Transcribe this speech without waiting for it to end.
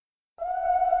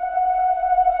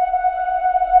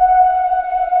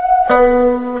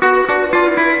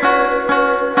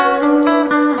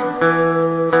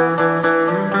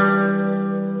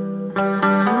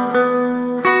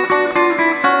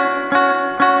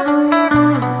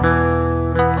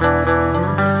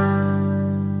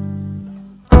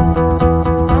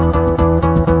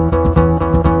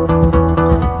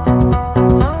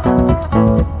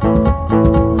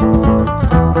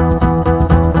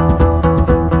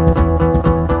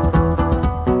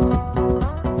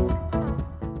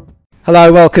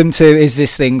Hello, welcome to Is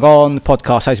This Thing On, the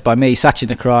podcast hosted by me, Sachin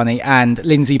Nakrani, and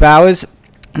Lindsay Bowers.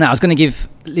 Now, I was going to give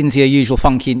Lindsay a usual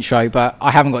funky intro, but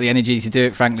I haven't got the energy to do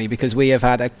it, frankly, because we have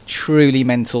had a truly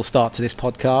mental start to this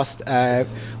podcast,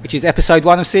 which is episode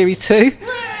 1 of series 2.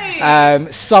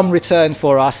 Some return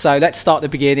for us, so let's start at the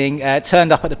beginning.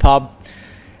 Turned up at the pub.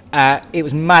 It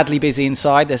was madly busy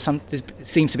inside. There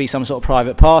seems to be some sort of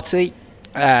private party.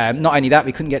 Not only that,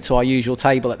 we couldn't get to our usual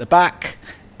table at the back.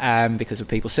 Because of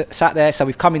people sat there. So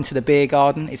we've come into the beer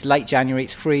garden. It's late January,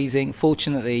 it's freezing.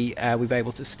 Fortunately, we've been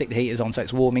able to stick the heaters on so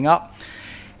it's warming up.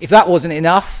 If that wasn't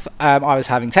enough, I was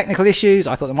having technical issues.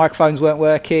 I thought the microphones weren't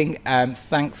working.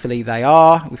 Thankfully, they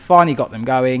are. We finally got them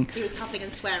going. He was huffing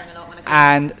and swearing a lot when I came.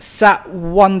 And sat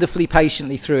wonderfully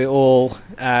patiently through it all.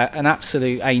 An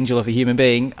absolute angel of a human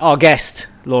being. Our guest,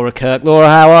 Laura Kirk. Laura,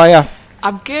 how are you?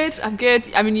 I'm good.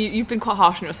 I mean, you've been quite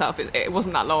harsh on yourself. It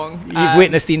wasn't that long. You've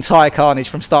witnessed the entire carnage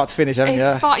from start to finish, haven't you?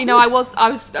 It's fine. You know, I was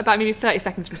about maybe 30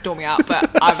 seconds from storming out,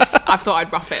 but I've thought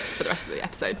I'd rough it for the rest of the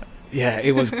episode. Yeah,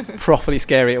 it was properly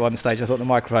scary at one stage. I thought the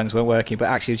microphones weren't working, but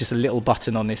actually just a little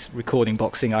button on this recording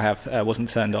box thing I have wasn't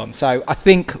turned on. So I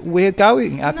think we're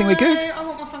going. I think we're good. I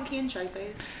want my funky intro,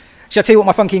 please. Shall I tell you what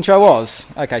my funky intro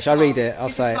was? Okay, shall I read it? I'll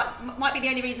say it. Might be the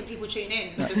only reason people tune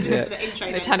in. Just listen to the intro.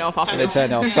 They turn it off after. They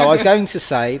turn off. So I was going to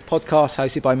say, podcast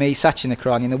hosted by me, Sachin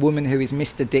Nakrani, and a woman who is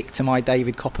Mr. Dick to my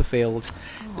David Copperfield,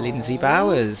 Lindsay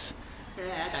Bowers.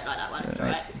 Yeah, I don't like that one. It's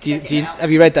alright.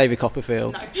 Have you read David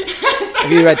Copperfield? No.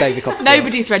 Have you read David Copperfield?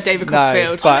 Nobody's read David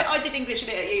Copperfield. No, but I did English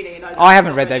lit at uni. And I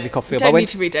haven't read David Copperfield. Don't need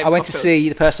to read David I went to Copperfield. see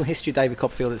The Personal History of David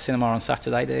Copperfield at the cinema on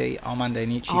Saturday, the Armando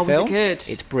Iannucci film. Was it good?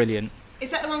 It's brilliant. Is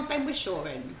that the one with Ben Whishaw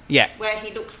in? Yeah. Where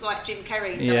he looks like Jim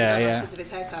Carrey because of his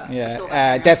haircut.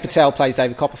 Yeah. Dev Patel plays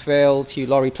David Copperfield. Hugh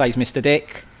Laurie plays Mr.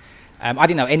 Dick. I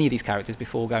didn't know any of these characters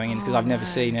before going in because I've never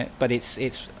seen it, but it's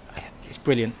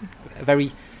brilliant.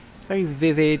 Very, very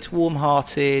vivid,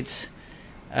 warm-hearted,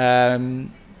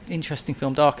 interesting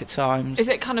film, dark at times. Is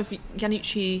it kind of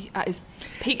Iannucci at his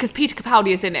peak? Because Peter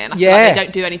Capaldi is in it, and I feel like they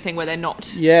don't do anything where they're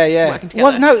not working together.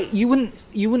 Well, no, you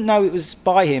wouldn't know it was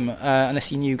by him unless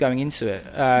you knew going into it.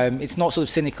 It's not sort of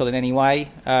cynical in any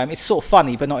way. It's sort of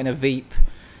funny, but not in a Veep,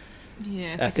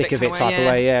 thick of it type of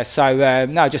way. Yeah. So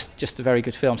no, just a very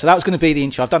good film. So that was going to be the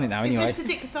intro. I've done it now anyway. Is Mr.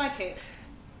 Dick a sidekick?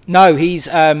 No, he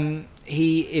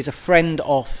is a friend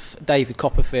of David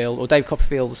Copperfield, or David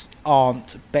Copperfield's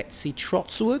aunt, Betsy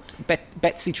Trotwood.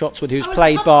 Betsy Trotwood, who's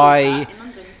played by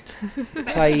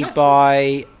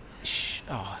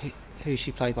who's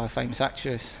she played by? A famous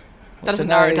actress. That doesn't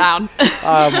narrow it down.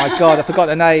 Oh my god, I forgot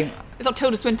the name. It's not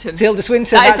Tilda Swinton. Tilda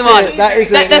Swinton. That is the one. That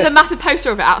is it. There's a massive poster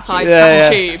of it outside the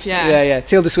tube. Yeah.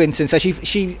 Tilda Swinton. So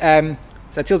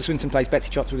so Tilda Swinton plays Betsy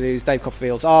Trotwood, who's Dave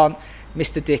Copperfield's aunt.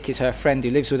 Mr. Dick is her friend who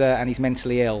lives with her, and he's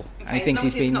mentally ill, and he thinks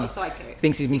he's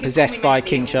been possessed by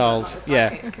King Charles.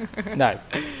 No,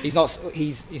 he's not.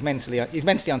 He's mentally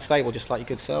unstable, just like your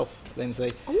good self,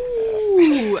 Lindsay.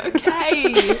 Ooh,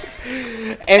 okay.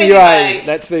 Anyway,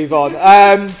 let's move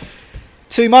on.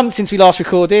 2 months since we last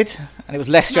recorded, and it was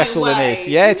less stressful than this.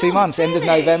 Yeah, 2 months. End of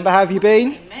November. How have you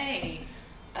been? More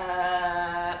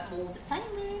the same,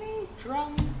 really.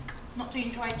 Drunk, not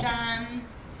doing dry Jan.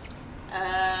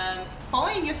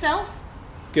 Fine, yourself?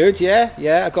 Good, yeah.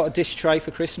 I got a dish tray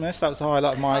for Christmas. That was the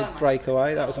highlight of my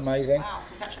breakaway. That was amazing. Wow,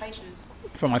 congratulations.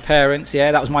 From my parents,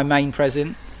 yeah. That was my main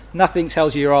present. Nothing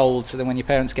tells you you're old than when your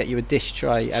parents get you a dish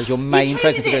tray as your main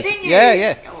present for Christmas.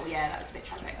 Yeah. Oh yeah, that was a bit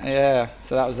tragic. Yeah,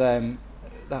 so that was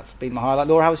that's been my highlight.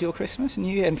 Laura, how was your Christmas and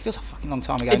New Year? It feels like a fucking long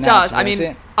time ago. It does. I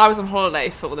mean, I was on holiday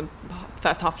for the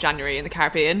first half of January in the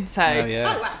Caribbean, so. Oh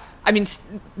yeah. Oh wow. I mean,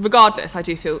 regardless, I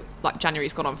do feel like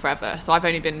January's gone on forever. So I've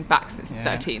only been back since the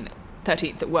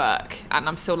 13th at work, and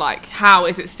I'm still like, how are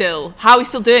we still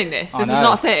doing this? This is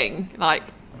not a thing. Like,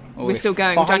 we're still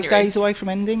going. 5 January. days away from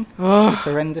ending this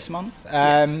horrendous month.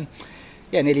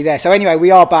 Nearly there. So anyway, we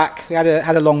are back. We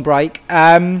had a long break.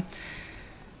 I'm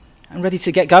ready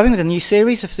to get going with a new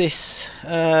series of this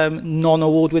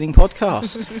non-award-winning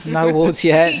podcast. No awards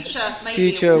yet.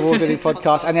 Future award-winning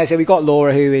podcast. And as I said, we've got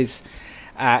Laura, who is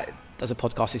does a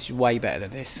podcast that's way better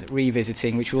than this,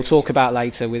 Revisiting, which we'll talk about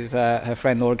later with her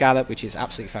friend Laura Gallup, which is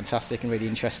absolutely fantastic and really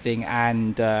interesting,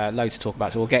 and loads to talk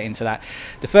about, so we'll get into that.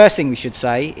 The first thing we should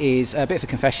say is a bit of a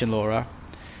confession, Laura.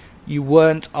 You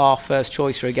weren't our first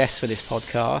choice for a guest for this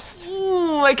podcast.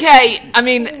 Ooh, okay. I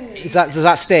mean, does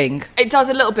that sting? It does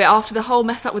a little bit after the whole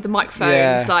mess up with the microphones.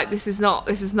 Yeah. Like this is not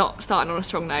starting on a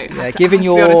strong note. Yeah, given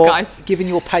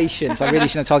your patience, I really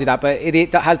shouldn't have told you that, but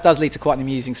it does lead to quite an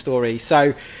amusing story.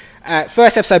 So,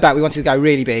 first episode back, we wanted to go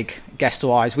really big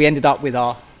guest-wise. We ended up with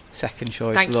our second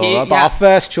choice, Laura. But our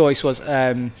first choice was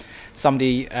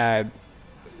somebody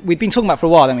we'd been talking about for a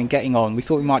while. I mean, getting on. We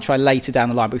thought we might try later down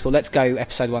the line, but we thought let's go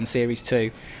episode 1, series 2,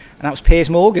 and that was Piers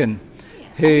Morgan,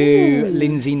 who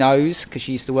Lindsay knows because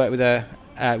she used to work with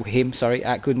him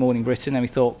at Good Morning Britain, and we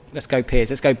thought let's go Piers,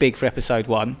 let's go big for episode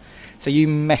 1. So you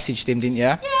messaged him, didn't you?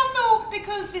 Yeah, I thought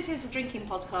because this is a drinking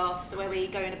podcast where we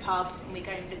go in a pub and we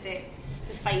go and visit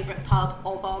the favourite pub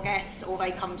of our guests, or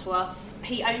they come to us.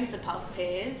 He owns a pub,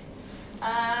 Piers.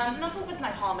 And I thought there's no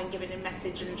harm in giving him a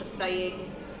message and just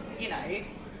saying, you know,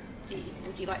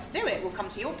 would you like to do it? We'll come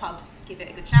to your pub, give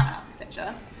it a good shout out,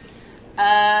 etc.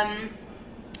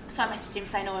 So I messaged him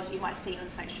saying, you might see it on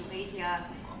social media,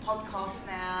 we've got a podcast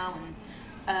now,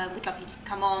 and we'd love you to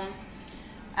come on.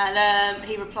 And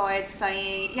he replied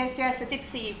saying, yes, I did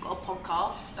see you've got a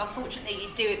podcast. Unfortunately, you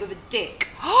do it with a dick.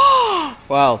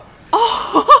 Well,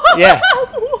 yeah,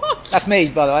 that's me,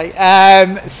 by the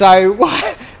way. So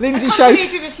Lindsay showed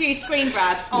with a few screen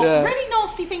grabs of really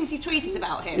nasty things you tweeted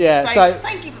about him. Yeah, so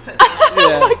thank you for putting that.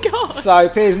 Oh my god! So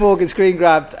Piers Morgan screen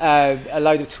grabbed a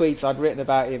load of tweets I'd written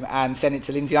about him and sent it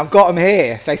to Lindsay. I've got them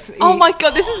here. So oh my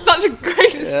god, this is such a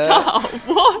great start.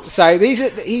 What? So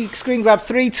he screen grabbed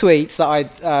 3 tweets that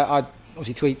I'd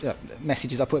obviously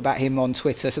messages I put about him on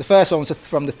Twitter. So the first one was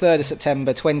from the 3rd of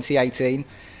September 2018.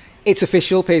 It's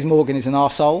official, Piers Morgan is an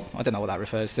arsehole. I don't know what that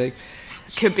refers to.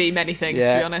 Could be many things,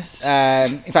 to be honest.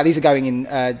 In fact, these are going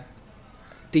in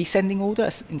descending order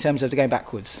in terms of they're going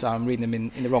backwards. So I'm reading them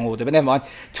in the wrong order, but never mind.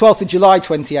 12th of July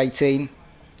 2018.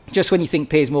 Just when you think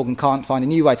Piers Morgan can't find a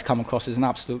new way to come across as an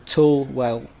absolute tool,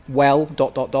 well, ...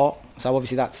 So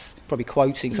obviously that's probably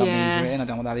quoting something he's written. I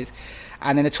don't know what that is.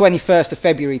 And then the 21st of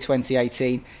February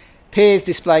 2018. Piers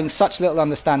displaying such little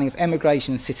understanding of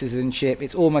emigration and citizenship,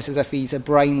 it's almost as if he's a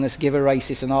brainless, give a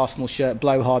racist an Arsenal shirt,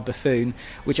 blowhard buffoon,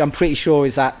 which I'm pretty sure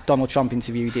is that Donald Trump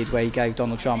interview he did where he gave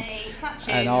Donald Trump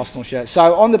an Arsenal shirt.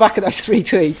 So on the back of those 3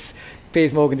 tweets,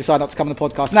 Piers Morgan decided not to come on the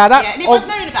podcast. Now that's and if I'd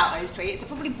known about those tweets, I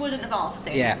probably wouldn't have asked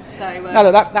him. Yeah. So no,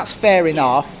 that's fair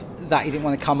enough that he didn't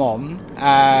want to come on.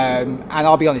 And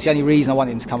I'll be honest, the only reason I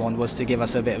wanted him to come on was to give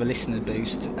us a bit of a listener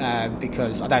boost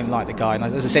because I don't like the guy. And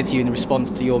as I said to you in the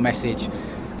response to your message,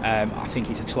 I think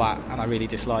he's a twat and I really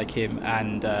dislike him.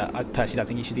 And I personally don't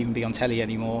think he should even be on telly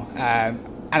anymore. And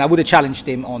I would have challenged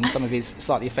him on some of his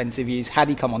slightly offensive views had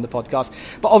he come on the podcast.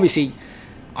 But obviously,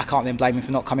 I can't then blame him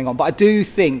for not coming on. But I do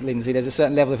think, Lindsay, there's a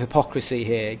certain level of hypocrisy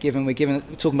here, given we're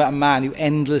talking about a man who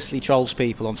endlessly trolls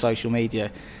people on social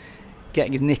media,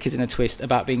 getting his knickers in a twist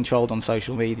about being trolled on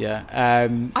social media.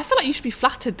 I feel like you should be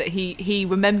flattered that he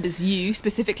remembers you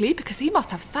specifically, because he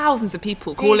must have thousands of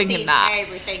people calling him that.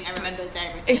 Everything, and remembers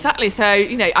everything. Exactly. So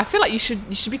I feel like you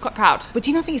should be quite proud. But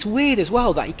do you not think it's weird as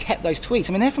well that he kept those tweets?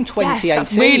 I mean, they're from 2018. Yes,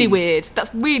 that's really weird.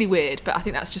 That's really weird. But I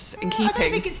think that's just in keeping. I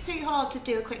don't think it's too hard to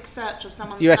do a quick search of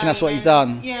someone's name. Do you reckon that's what he's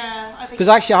done? Yeah, I think. Because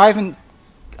actually, I haven't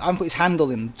put his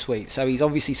handle in the tweet, so he's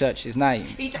obviously searched his name.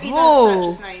 He does search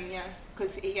his name, yeah.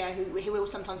 Because he will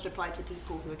sometimes reply to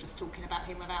people who are just talking about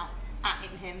him without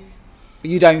 @ing him.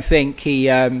 But you don't think he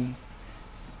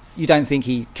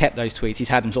kept those tweets? He's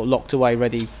had them sort of locked away,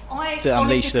 ready to unleash them. I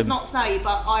honestly could not say,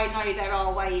 but I know there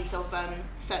are ways of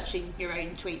searching your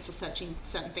own tweets or searching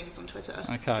certain things on Twitter.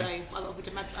 Okay. So I would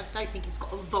imagine. I don't think he's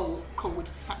got a vault called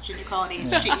Sachin Nakrani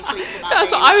shitty tweets about.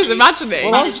 That's what I was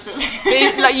imagining.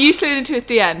 Like you slid into his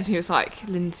DMs, and he was like,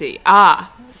 "Lindsay,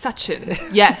 Sachin,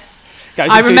 yes."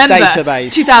 I remember his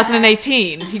database.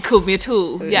 2018. He called me a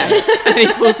tool. Yes, and he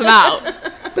pulls them out.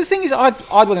 But the thing is, I'd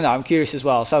want to know. I'm curious as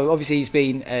well. So obviously he's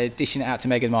been dishing it out to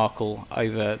Meghan Markle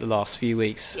over the last few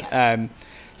weeks. Yeah.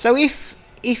 So if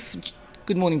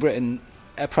Good Morning Britain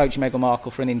approached Meghan Markle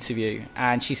for an interview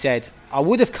and she said, "I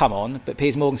would have come on, but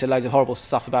Piers Morgan said loads of horrible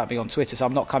stuff about me on Twitter, so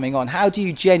I'm not coming on," how do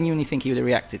you genuinely think he would have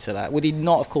reacted to that? Would he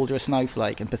not have called her a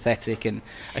snowflake and pathetic and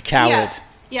a coward?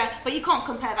 Yeah, but you can't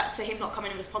compare that to him not coming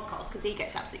on this podcast, because he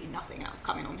gets absolutely nothing out of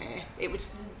coming on here. It would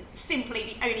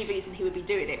simply, the only reason he would be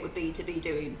doing it would be to be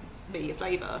doing me a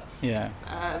favour. Yeah.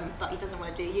 But he doesn't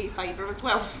want to do you a favour as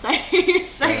well, so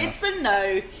it's a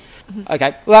no.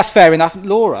 Okay, well that's fair enough.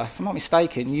 Laura, if I'm not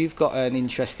mistaken, you've got an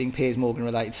interesting Piers Morgan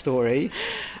related story.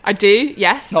 I do,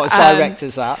 yes. Not as direct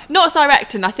as that. Not as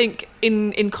direct, and I think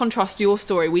in contrast to your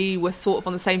story, we were sort of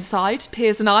on the same side,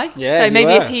 Piers and I. Yeah, so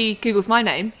maybe if he Googles my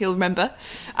name, he'll remember.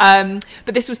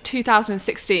 But this was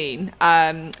 2016,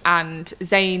 and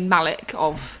Zayn Malik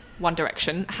of One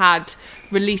Direction had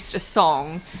released a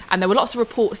song, and there were lots of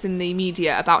reports in the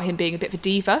media about him being a bit of a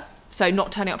diva, so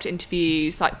not turning up to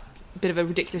interviews, like a bit of a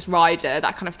ridiculous rider,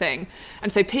 that kind of thing.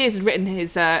 And so Piers had written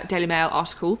his Daily Mail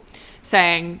article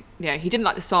saying, he didn't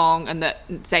like the song and that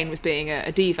Zayn was being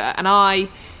a diva. And I,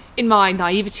 in my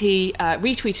naivety,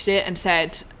 retweeted it and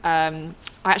said, I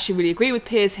actually really agree with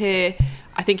Piers here.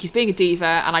 I think he's being a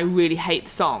diva and I really hate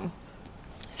the song.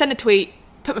 Send a tweet,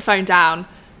 put my phone down,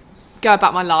 go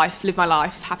about my life, live my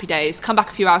life, happy days, come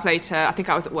back a few hours later, I think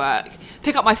I was at work,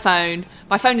 pick up my phone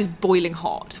is boiling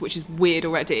hot, which is weird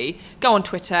already, go on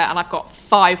Twitter and I've got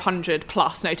 500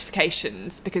 plus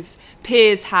notifications because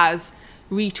Piers has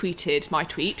retweeted my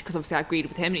tweet, because obviously I agreed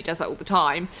with him and he does that all the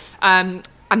time, and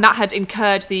that had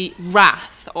incurred the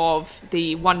wrath of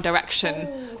the One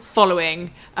Direction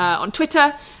following on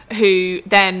Twitter, who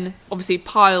then obviously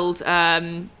piled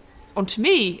onto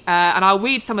me, and I'll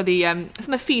read some of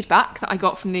the feedback that I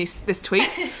got from this tweet.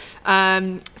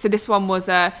 So this one was,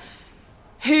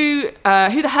 who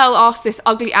the hell asked this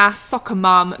ugly ass soccer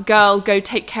mum, girl, go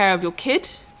take care of your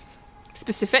kid?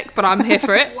 Specific, but I'm here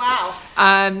for it.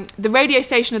 Wow. The radio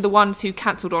station are the ones who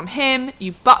cancelled on him,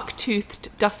 you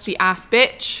buck-toothed dusty ass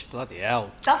bitch. Bloody hell.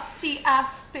 Dusty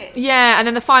ass bitch. Yeah, and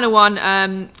then the final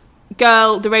one,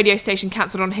 girl, the radio station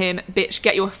cancelled on him, bitch,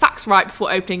 get your facts right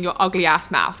before opening your ugly ass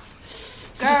mouth.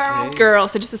 So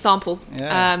just a sample of the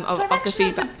Directioners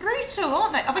feedback. are brutal,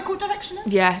 aren't they? Are they called Directioners?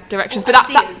 Yeah, Directions. Or But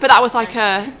ideas? that was like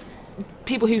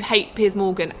people who hate Piers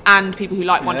Morgan and people who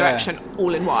like One Direction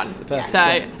all in one. So,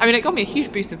 I mean, it got me a huge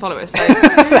boost in followers. So.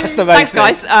 That's the main Thanks,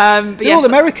 guys. But they're all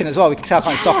American as well. We can tell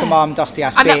kind of soccer mum, dusty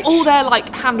ass and bitch. all their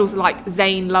like handles are like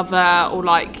Zayn Lover or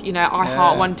like, you know, I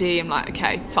Heart 1D. I'm like,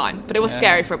 okay, fine. But it was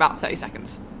scary for about 30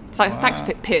 seconds. So thanks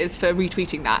Piers for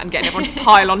retweeting that and getting everyone to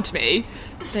pile onto me.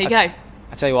 There you go.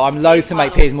 I tell you what, I'm loath to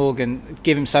make Piers Morgan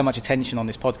give him so much attention on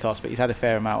this podcast, but he's had a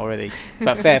fair amount already.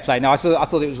 But fair play. No, I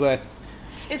thought it was worth.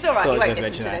 It's all right. Thought You it was won't worth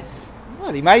listen to mentioning this.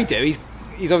 Well, he may do.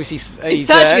 He's obviously He's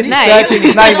searching his name. Searching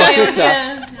his name on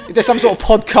Twitter. If there's some sort of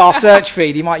podcast search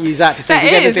feed, he might use that to say.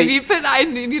 There is. If you put that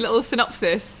in your little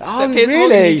synopsis, Oh, that Piers really?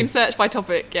 Morgan, you can search by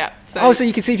topic. Yeah. So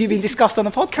you can see if you've been discussed on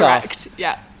the podcast. Correct.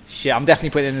 Yeah. Shit, I'm definitely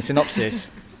putting in a synopsis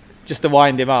just to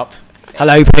wind him up.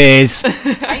 Hello, Piers.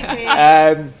 Hey,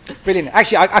 Piers. Brilliant.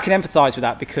 Actually, I can empathise with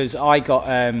that because I got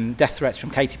death threats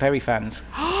from Katy Perry fans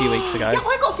a few weeks ago. Yeah,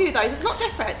 I got a few of those. It's not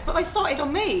death threats, but they started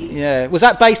on me. Yeah. Was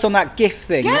that based on that GIF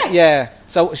thing? Yes. Yeah.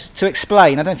 So to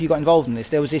explain, I don't know if you got involved in this.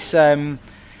 There was this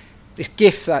this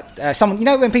GIF that someone, you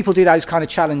know, when people do those kind of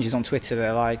challenges on Twitter,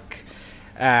 they're like,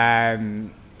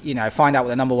 you know, find out what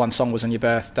the number one song was on your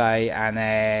birthday, and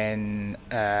then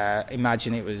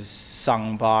imagine it was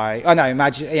sung by. Oh no,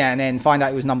 and then find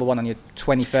out it was number one on your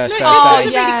 21st birthday. This was a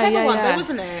really yeah, clever yeah, one, yeah. though,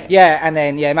 wasn't it? Yeah, and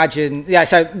then imagine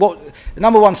so what the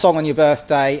number one song on your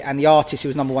birthday and the artist who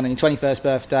was number one on your 21st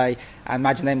birthday, and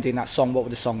imagine them doing that song. What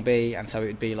would the song be? And so it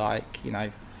would be like, you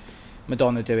know,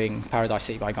 Madonna doing Paradise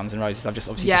City by Guns N' Roses. I've just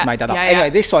made that up.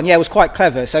 Anyway, this one was quite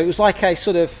clever. So it was like a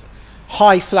sort of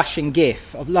high flashing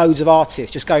GIF of loads of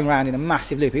artists just going around in a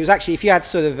massive loop. It was actually, if you had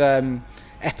sort of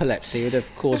epilepsy, it would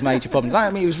have caused major problems.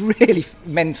 I mean, it was really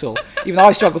mental. Even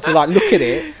I struggled to like look at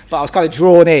it, but I was kind of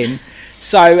drawn in.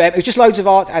 So it was just loads of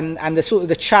art, and the sort of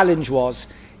the challenge was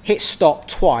hit stop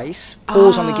twice,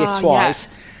 pause on the GIF twice,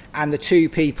 and the two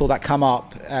people that come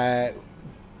up,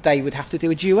 they would have to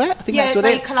do a duet. I think that's what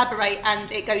they collaborate, and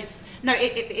it goes. No,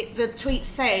 the tweet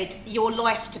said your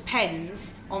life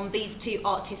depends on these two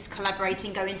artists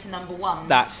collaborating going to number one.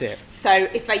 That's it. So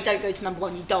if they don't go to number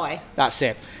one, you die. That's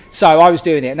it. So I was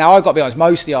doing it. Now I've got to be honest,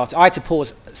 most of the artists, I had to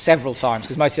pause several times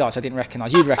because most of the artists I didn't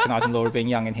recognise. You'd recognise them, Laura, being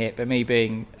young and hip, but me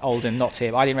being old and not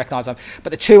hip, I didn't recognise them.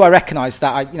 But the two I recognised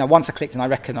that once I clicked and I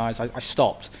recognised, I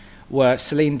stopped, were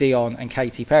Celine Dion and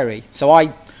Katy Perry. So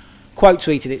I quote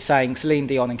tweeted it saying Celine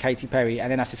Dion and Katy Perry,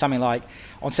 and then I said something like,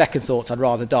 on second thoughts, I'd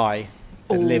rather die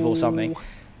than live or something.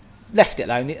 Left it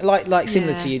alone, like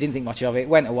similar to you, didn't think much of it,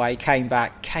 went away, came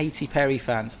back. Katy Perry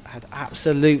fans had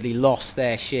absolutely lost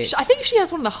their shit. I think she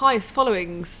has one of the highest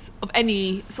followings of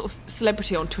any sort of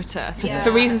celebrity on Twitter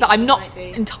for reasons that I'm not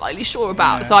entirely sure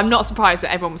about. So I'm not surprised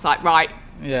that everyone was like, right,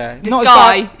 this not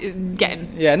guy is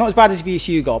getting. Yeah, not as bad as abuse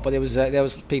you got, but there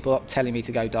was people telling me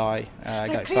to go die,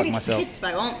 go fuck myself. Kids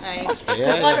though, aren't they?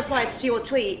 Because I replied to your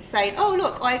tweet saying, "Oh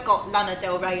look, I got Lana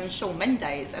Del Rey and Shawn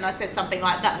Mendes," and I said something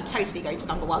like that would totally go to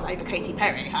number one over Katy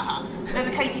Perry. Haha. So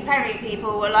the Katy Perry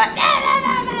people were like, "No,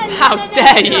 how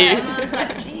dare you?" And I was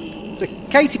like, "Gee." So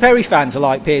Katy Perry fans are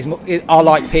like Piers Morgan.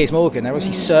 They're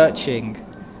obviously searching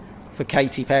for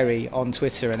Katy Perry on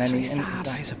Twitter, and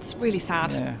It's really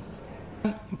sad. Yeah.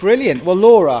 Brilliant. Well,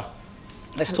 Laura,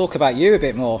 let's talk about you a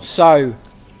bit more. So,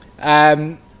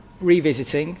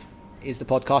 Revisiting is the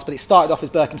podcast, but it started off as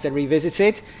Berkhamsted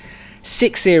Revisited.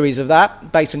 6 series of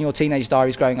that, based on your teenage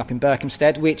diaries growing up in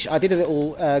Berkhamsted, which I did a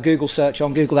little Google search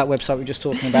on. Google that website we were just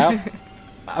talking about.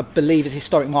 I believe it's a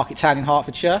historic market town in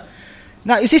Hertfordshire.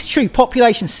 Now, is this true?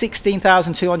 Population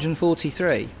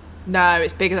 16,243. No,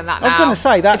 it's bigger than that now. I was going to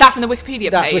say that. Is that from the Wikipedia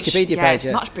page? That's Wikipedia yeah, page.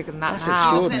 It's much bigger than that That's now.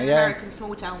 extraordinary. An American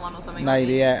small town one or something.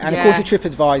 Maybe, yeah. And according to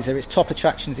TripAdvisor, its top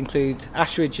attractions include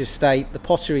Ashridge Estate, the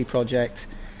Pottery Project,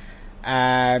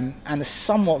 and a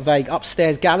somewhat vague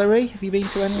upstairs gallery. Have you been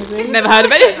to any of these? Never heard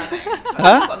of it.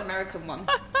 I've got an American one.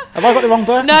 Have I got the wrong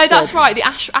birth? No, that's right. The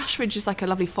Ashridge is like a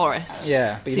lovely forest.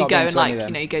 Yeah, but so you're you go not and going to any of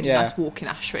them. you go do a nice walk in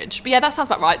Ashridge. But yeah, that sounds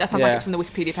about right. That sounds like it's from the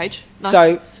Wikipedia page. Nice.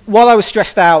 So while I was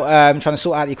stressed out trying to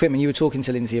sort out the equipment, you were talking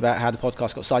to Lindsay about how the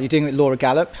podcast got started. You're doing it with Laura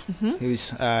Gallup,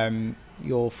 who's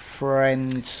your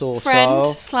friend, sort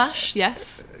of.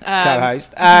 Yes.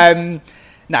 Co-host.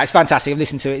 No, it's fantastic. I've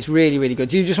listened to it. It's really, really good.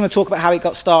 Do you just want to talk about how it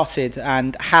got started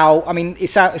and how? I mean, it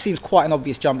seems quite an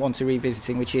obvious jump onto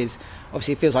revisiting, which is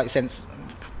obviously it feels like since.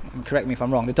 Correct me if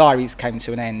I'm wrong. The diaries came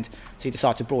to an end, so you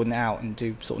decided to broaden it out and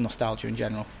do sort of nostalgia in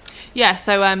general. Yeah.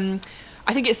 So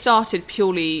I think it started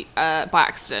purely by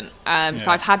accident.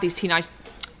 So I've had these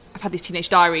teenage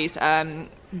diaries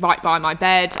right by my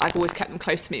bed. I've always kept them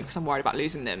close to me because I'm worried about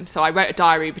losing them. So I wrote a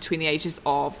diary between the ages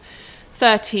of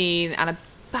 13 and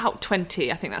about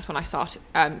 20. I think that's when I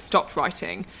stopped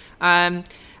writing. And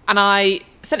I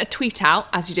sent a tweet out,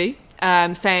 as you do,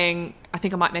 saying I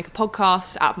think I might make a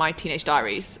podcast out of my teenage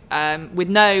diaries with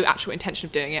no actual intention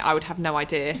of doing it. I would have no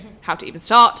idea how to even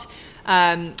start.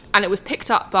 And it was picked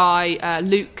up by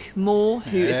Luke Moore,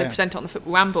 who is a presenter on the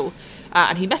Football Ramble.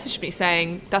 And he messaged me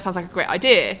saying, that sounds like a great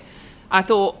idea. And I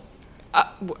thought,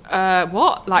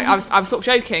 what? Like, I was sort of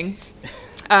joking.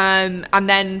 And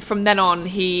then from then on,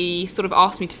 he sort of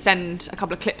asked me to send a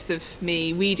couple of clips of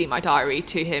me reading my diary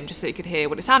to him just so he could hear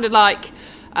what it sounded like.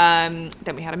 Then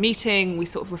we had a meeting, we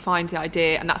sort of refined the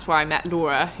idea, and that's where I met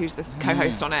Laura, who's the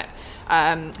co-host on it,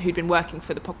 who'd been working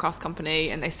for the podcast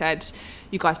company, and they said,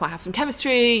 you guys might have some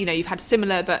chemistry, you've had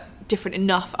similar but different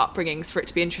enough upbringings for it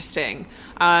to be interesting.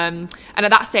 And at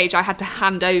that stage, I had to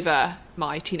hand over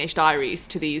my teenage diaries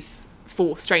to these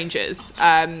 4 strangers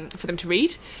for them to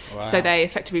read. Wow. So they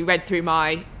effectively read through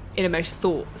my innermost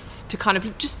thoughts to kind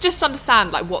of just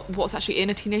understand like what's actually in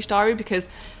a teenage diary, because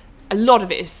a lot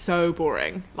of it is so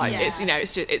boring. Like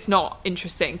it's not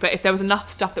interesting. But if there was enough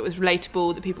stuff that was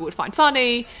relatable that people would find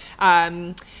funny,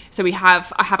 so I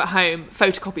have at home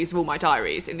photocopies of all my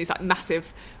diaries in these like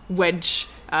massive wedge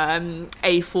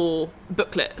A4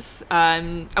 booklets,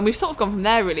 and we've sort of gone from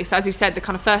there really. So as you said, the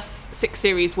kind of first 6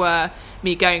 series were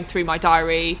me going through my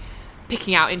diary,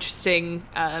 picking out interesting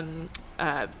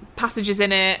passages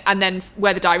in it, and then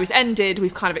where the diaries ended,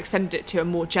 we've kind of extended it to a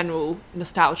more general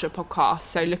nostalgia podcast,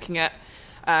 so looking at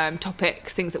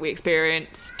topics, things that we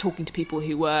experienced, talking to people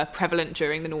who were prevalent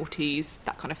during the noughties,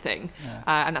 that kind of thing.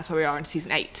 And that's where we are in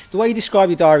season 8. The way you describe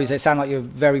your diaries, they sound like you're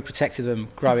very protective of them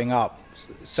growing up.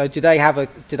 So do they have a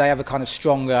kind of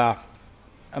stronger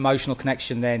emotional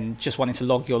connection than just wanting to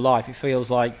log your life? It feels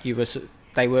like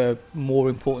they were more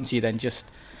important to you than just.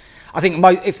 I think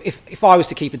if I was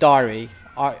to keep a diary,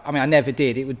 I mean I never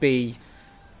did. It would be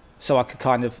so I could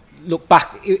kind of look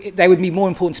back. They would be more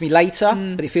important to me later,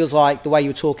 but it feels like the way you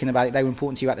were talking about it, they were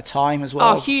important to you at the time as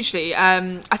well. Oh, hugely.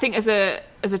 I think as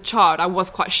a child, I was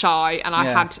quite shy, and I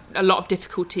had a lot of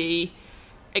difficulty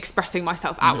expressing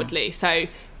myself outwardly. So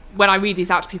when I read these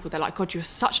out to people, they're like, God, you're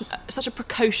such a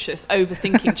precocious,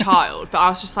 overthinking child. But I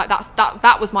was just like,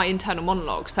 that was my internal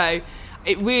monologue. So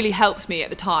it really helped me at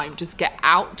the time just get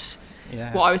out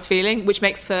what I was feeling, which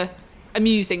makes for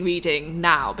amusing reading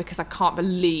now, because I can't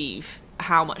believe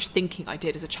how much thinking I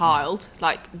did as a child.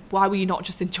 Like, why were you not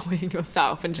just enjoying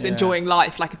yourself and just enjoying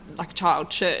life like a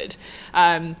child should?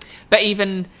 But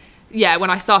even when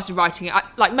I started writing it,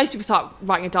 like most people start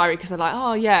writing a diary because they're like,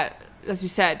 oh yeah, as you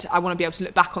said, I want to be able to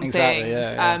look back on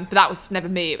things. But that was never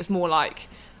me. It was more like,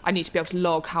 I need to be able to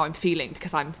log how I'm feeling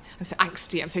because I'm so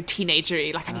angsty, I'm so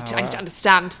teenagery. Like I need to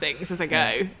understand things as I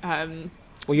go.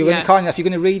 Well, you're going to kind enough. You're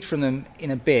going to read from them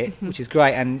in a bit, which is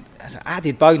great. And as an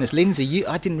added bonus, Lindsay,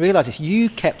 I didn't realise this.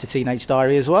 You kept a teenage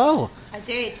diary as well. I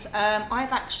did.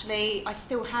 I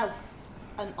still have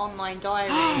an online diary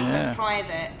that's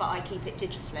private, but I keep it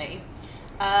digitally.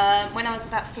 When I was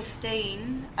about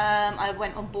 15, I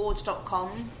went on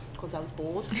boards.com because I was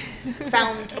bored.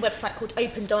 Found a website called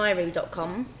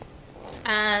opendiary.com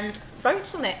and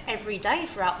wrote on it every day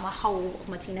throughout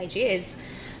my teenage years.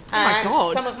 And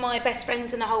some of my best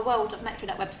friends in the whole world I've met through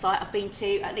that website. I've been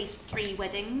to at least 3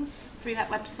 weddings through that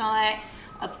website.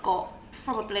 I've got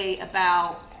probably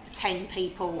about 10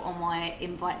 people on my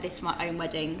invite list for my own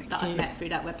wedding that I've met through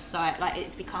that website. Like,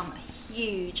 it's become a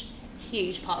huge,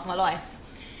 huge part of my life.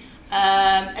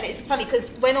 And it's funny because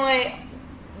when I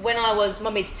was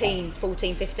my mid-teens,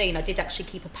 14, 15, I did actually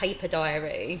keep a paper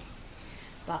diary.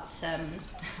 But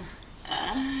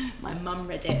My mum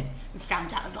read it and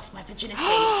found out I lost my virginity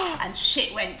and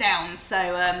shit went down. So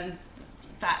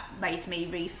that made me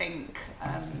rethink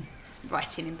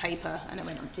writing in paper, and I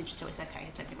went on digital. It's okay,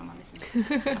 I don't think my mum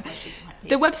listens.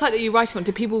 The website that you're writing on,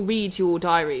 do people read your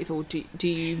diaries, or do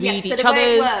you read each other's? So the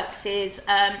way it works is,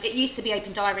 it used to be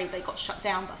Open Diary, but it got shut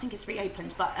down, but I think it's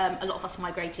reopened. But a lot of us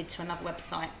migrated to another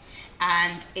website,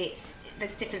 and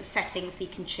there's different settings you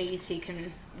can choose who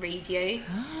can read you.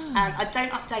 And I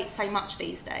don't update so much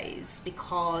these days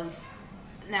because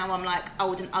now I'm like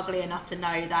old and ugly enough to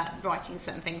know that writing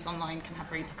certain things online can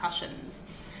have repercussions.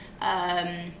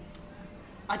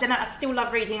 I don't know, I still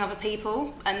love reading other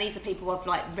people, and these are people I've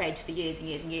like read for years and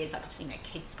years and years. Like I've seen their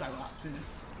kids grow up. And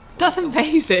that's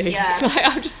amazing. Yeah. Like,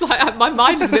 I'm just like, my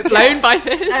mind is a bit blown by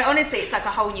this. No, honestly, it's like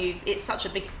a whole new, it's such a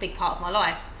big part of my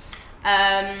life.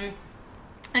 And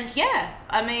yeah,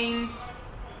 I mean,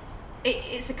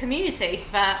 it's a community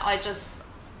that I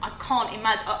can't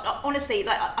imagine. Honestly,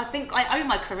 like I think I owe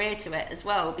my career to it as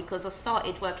well, because I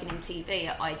started working in TV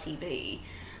at ITV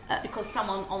because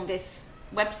someone on this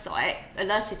website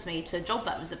alerted me to a job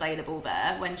that was available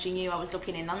there when she knew I was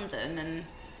looking in London, and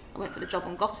I went for the job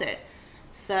and got it.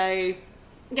 So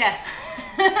yeah.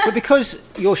 But because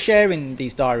you're sharing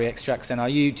these diary extracts, then are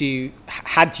you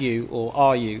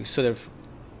sort of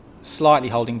slightly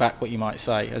holding back what you might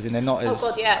say, as in they're not as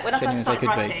when I first genuine as they started could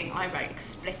writing be? I wrote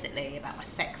explicitly about my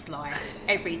sex life,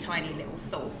 every tiny little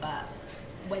thought that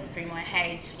went through my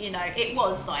head. You know, it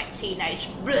was like teenage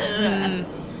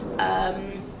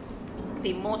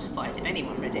be mortified if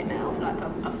anyone read it now. Like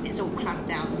it's all clamped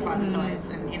down and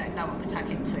privatised, and you know, no one could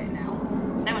hack into it now.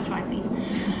 No one try, please.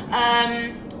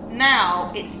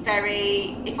 Now it's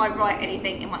very, if I write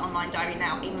anything in my online diary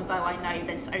now, even though I know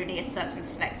there's only a certain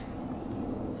select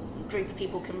group of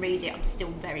people can read it, I'm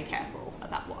still very careful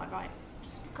about what I write,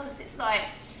 just because it's like,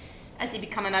 as you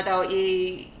become an adult,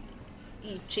 you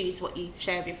choose what you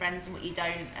share with your friends and what you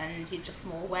don't, and you're just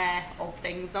more aware of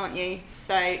things, aren't you?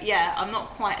 So yeah, I'm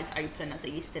not quite as open as I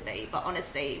used to be, but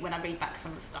honestly, when I read back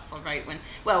some of the stuff I wrote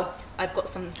I've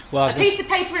got a piece of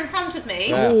paper in front of me.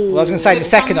 Yeah. Well, I was going to say, in the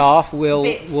second half we'll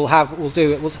have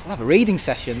a reading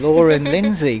session. Laura and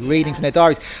Lindsay reading from their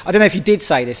diaries. I don't know if you did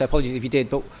say this, so apologies if you did,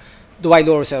 but the way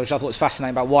Laura said, which I thought was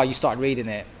fascinating, about why you started reading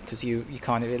it, because you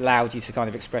kind of, it allowed you to kind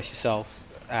of express yourself,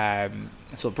 and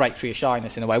sort of break through your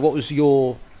shyness in a way. What was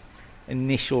your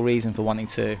initial reason for wanting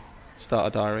to start a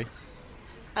diary?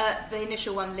 The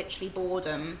initial one, literally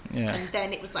boredom, and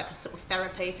then it was like a sort of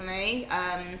therapy for me,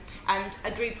 and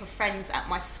a group of friends at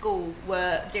my school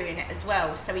were doing it as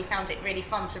well, so we found it really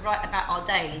fun to write about our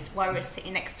days while we were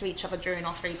sitting next to each other during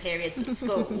our free periods at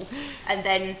school, and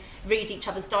then read each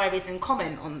other's diaries and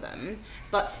comment on them.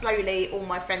 But slowly all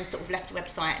my friends sort of left the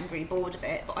website and grew bored of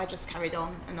it, but I just carried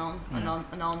on and on and on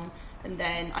and on. And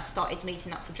then I started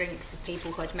meeting up for drinks with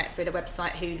people who I'd met through the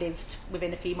website who lived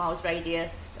within a few miles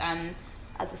radius, and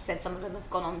as I said, some of them have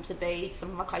gone on to be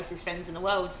some of my closest friends in the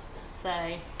world.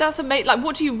 So that's amazing. Like,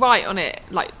 what do you write on it?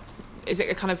 Like, is it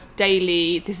a kind of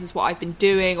daily, this is what I've been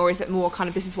doing, or is it more kind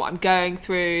of, this is what I'm going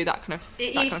through, that kind of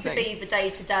It that used kind of to thing? be the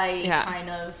day-to-day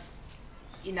kind of,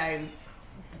 you know,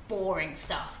 boring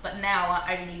stuff, but now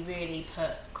I only really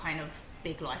put kind of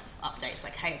big life updates,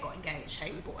 like, hey, I got engaged,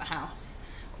 hey, we bought a house.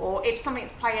 Or if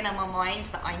something's playing on my mind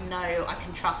that I know I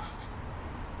can trust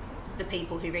the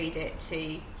people who read it to,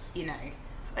 you know,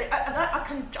 I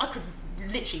could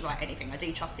literally write anything. I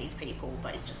do trust these people,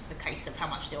 but it's just a case of how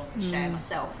much do I want to share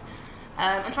myself.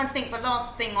 I'm trying to think, the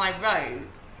last thing I wrote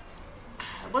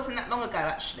wasn't that long ago,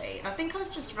 actually. And I think I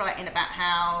was just writing about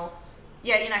how,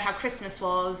 how Christmas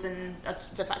was, and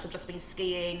the fact I've just been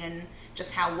skiing, and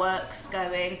just how work's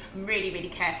going. I'm really, really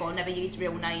careful. I never use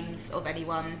real names of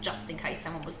anyone, just in case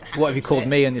someone was to hack What have you called it.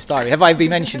 me in this diary? Have I been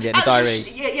mentioned yet in the diary?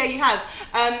 Yeah, you have.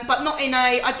 But not in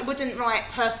I wouldn't write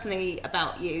personally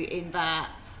about you in that.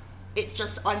 It's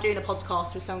just, I'm doing a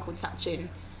podcast with someone called Sachin.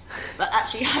 But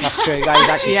actually, that's true. That is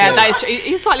actually true. that is true.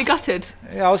 He's slightly gutted.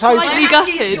 Yeah, I was hoping. Slightly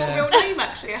gutted. I have used your real name,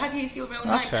 actually. I have used your real name.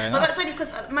 That's fair enough. But that's only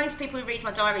because most people who read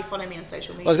my diary follow me on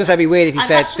social media. I was going to say, it'd be weird if you and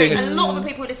said... actually, a lot of the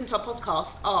people who listen to our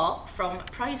podcast are from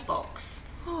Praisebox.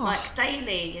 Oh. Like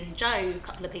Daly and Joe, a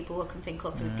couple of people I can think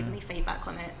of who've given me feedback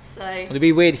on it. So Well, it'd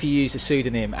be weird if you used a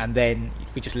pseudonym and then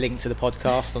we just linked to the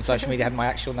podcast on social media, had my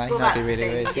actual name. well, That'd that's be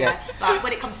really the thing, weird. yeah. But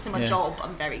when it comes to my Yeah. job,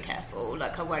 I'm very careful.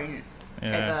 Like, I won't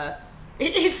ever...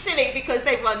 It is silly because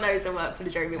everyone knows I work for the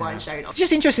Jeremy Wine Show. It's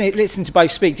just interesting to listen to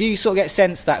both speak. Do you sort of get a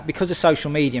sense that because of social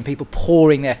media and people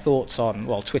pouring their thoughts on,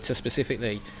 well, Twitter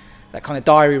specifically, that kind of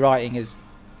diary writing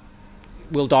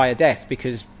will die a death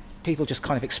because people just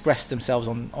kind of express themselves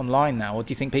online now? Or do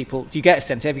you think do you get a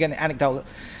sense, have you get an anecdote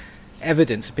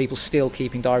evidence of people still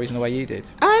keeping diaries in the way you did?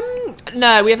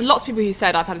 No, we have lots of people who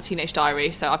said I've had a teenage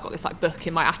diary, so I've got this like book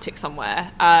in my attic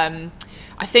somewhere.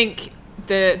 I think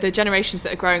the generations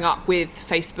that are growing up with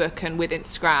Facebook and with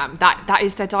Instagram, that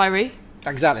is their diary.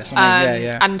 Exactly. That's what I mean.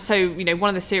 Yeah. And so, you know, one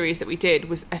of the series that we did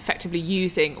was effectively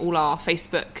using all our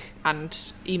Facebook and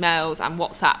emails and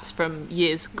WhatsApps from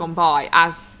years gone by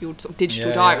as your sort of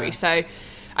digital diary. Yeah. So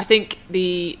I think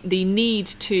the need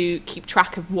to keep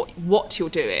track of what you're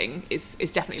doing is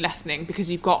definitely lessening,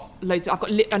 because you've got loads of,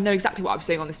 I know exactly what I was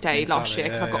doing on this day last year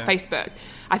because I've got Facebook.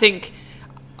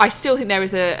 I still think there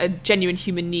is a genuine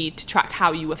human need to track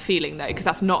how you were feeling, though, because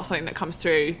that's not something that comes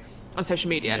through on social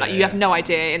media. Like, you have no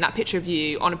idea in that picture of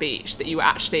you on a beach that you were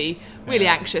actually really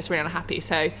anxious, really unhappy.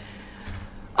 So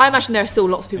I imagine there are still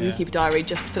lots of people who keep a diary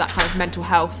just for that kind of mental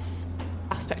health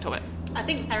aspect of it. I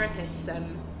think therapists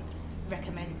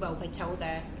recommend, well, they tell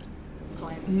their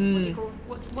clients,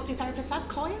 what do therapists have?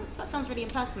 Clients? That sounds really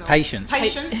impersonal. Patients. No.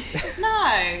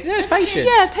 Yeah, it's patients.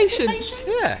 Yeah, patients.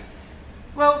 Yeah.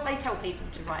 Well, they tell people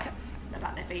to write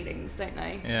about their feelings, don't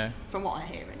they? Yeah. From what I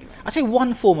hear, anyway. I'd say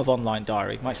one form of online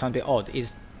diary, might sound a bit odd,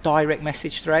 is direct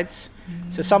message threads.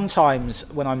 So sometimes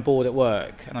when I'm bored at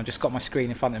work and I've just got my screen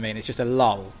in front of me and it's just a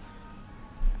lull,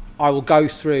 I will go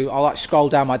through, I'll like scroll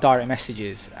down my direct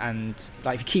messages, and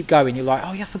like if you keep going, you're like,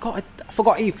 oh yeah, I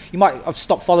forgot you might have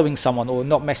stopped following someone or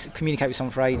not communicate with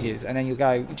someone for ages, and then you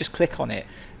just click on it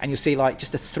and you'll see like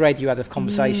just a thread you had of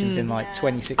conversations in like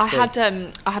 2016. I had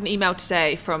an email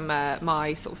today from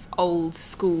my sort of old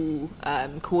school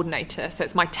coordinator. So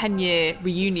it's my 10-year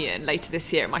reunion later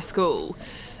this year at my school.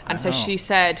 And so she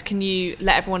said, can you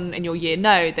let everyone in your year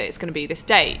know that it's going to be this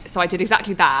date? So I did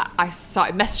exactly that. I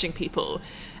started messaging people.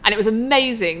 And it was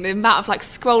amazing, the amount of like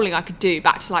scrolling I could do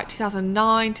back to like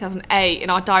 2009, 2008 in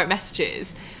our direct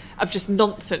messages of just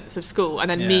nonsense of school. And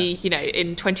then me, you know,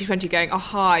 in 2020 going,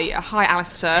 hi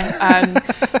Alistair.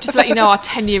 Just to let you know, our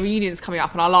 10-year reunion's coming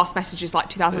up, and our last message is like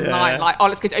 2009, like,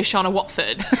 let's go to Oshana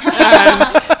Watford.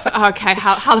 Okay,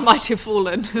 how the mighty have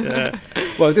fallen. Well,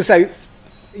 I was going to say,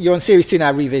 you're on series 2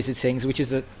 now, Revisiting, which is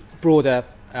the broader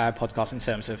podcast in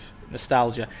terms of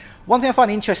nostalgia. One thing I find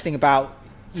interesting about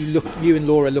you and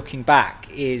Laura looking back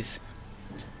is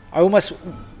I almost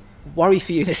worry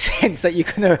for you in a sense that you're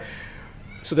going to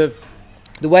sort of,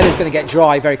 the weather's going to get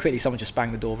dry very quickly. Someone just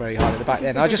banged the door very hard at the back there.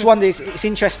 And I just wonder, it's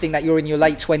interesting that you're in your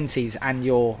late 20s and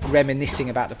you're reminiscing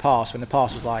about the past, when the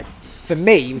past was like, for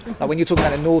me, like when you're talking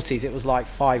about the noughties, it was like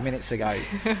 5 minutes ago.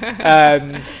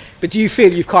 But do you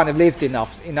feel you've kind of lived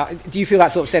enough? Do you feel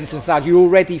that sort of sense of nostalgia? Do you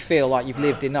already feel like you've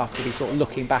lived enough to be sort of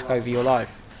looking back over your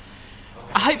life?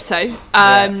 I hope so.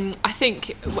 I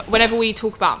think whenever we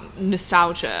talk about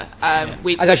nostalgia,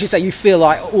 as I should say, you feel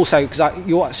like also,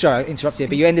 because sorry I interrupted you,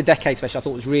 but you ended Decade Special I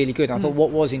thought was really good, and I thought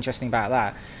what was interesting about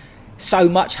that, so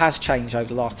much has changed over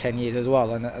the last 10 years as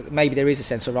well, and maybe there is a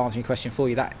sense of answering your question for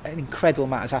you, that an incredible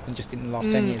amount has happened just in the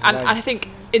last 10 years and I think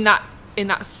in that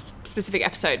specific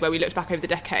episode where we looked back over the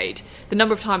decade, the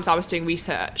number of times I was doing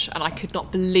research and I could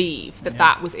not believe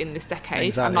that was in this decade.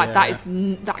 Exactly, I'm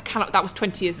like, that was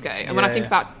 20 years ago. And when I think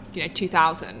about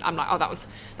 2000, I'm like, that was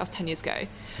 10 years ago.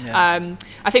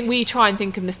 I think we try and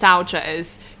think of nostalgia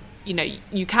as,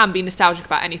 you can be nostalgic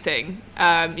about anything.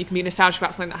 You can be nostalgic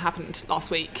about something that happened last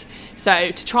week.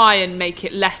 So to try and make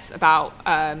it less about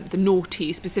the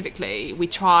naughty specifically, we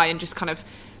try and just kind of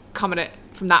come at it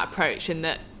from that approach, in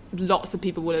that lots of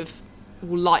people will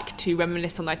like to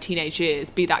reminisce on their teenage years,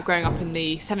 be that growing up in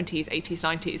the 70s, 80s,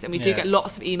 90s, and we do get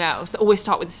lots of emails that always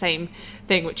start with the same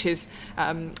thing, which is,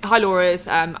 hi Laura's,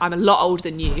 I'm a lot older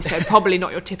than you, so probably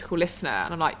not your typical listener.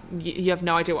 And I'm like, you have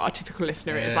no idea what our typical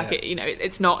listener is. Like,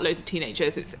 it's not loads of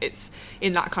teenagers, it's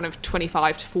in that kind of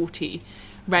 25 to 40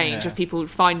 range of people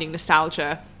finding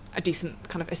nostalgia a decent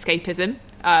kind of escapism.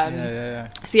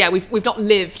 So we've not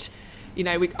lived,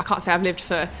 I can't say I've lived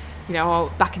for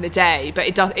back in the day, but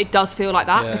it does feel like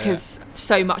that, because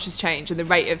so much has changed, and the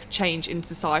rate of change in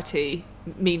society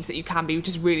means that you can be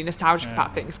just really nostalgic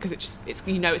about things, because it's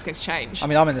going to change. I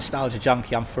mean, I'm a nostalgia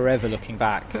junkie. I'm forever looking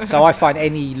back, so I find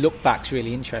any look backs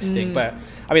really interesting. But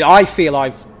I mean, I feel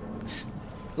I've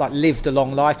like lived a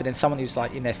long life, but then someone who's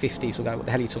like in their 50s will go, what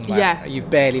the hell are you talking about? You've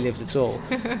barely lived at all.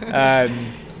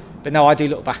 But no, I do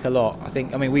look back a lot.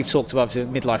 I mean, we've talked about the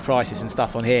midlife crisis and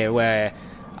stuff on here, where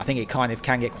I think it kind of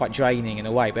can get quite draining in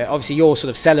a way, but obviously you're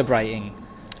sort of celebrating.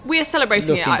 We are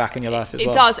celebrating looking back on your life as well.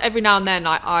 It does. Every now and then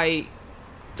I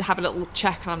have a little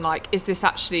check, and I'm like, is this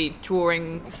actually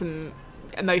drawing some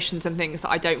emotions and things that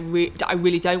I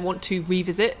really don't want to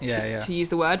revisit, to use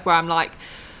the word, where I'm like,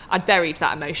 I'd buried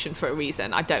that emotion for a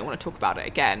reason. I don't want to talk about it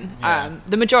again.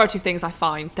 The majority of things I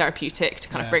find therapeutic to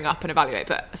kind of bring up and evaluate,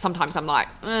 but sometimes I'm like,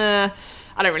 I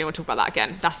don't really want to talk about that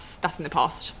again. That's in the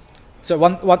past. So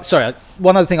one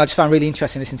other thing I just found really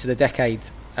interesting listening to the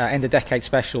end of decade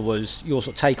special was your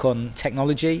sort of take on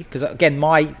technology, because again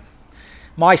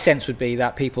my sense would be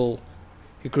that people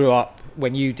who grew up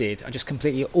when you did are just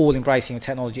completely all embracing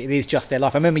technology. It is just their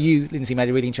life. I remember you, Lindsay, made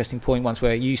a really interesting point once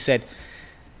where you said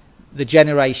the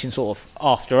generation sort of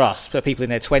after us, for people in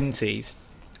their 20s,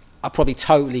 are probably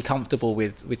totally comfortable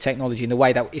with technology in the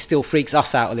way that it still freaks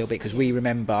us out a little bit, because we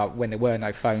remember when there were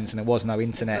no phones and there was no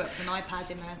internet. Put an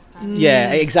iPad in there.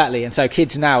 Yeah, exactly. And so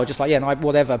kids now are just like,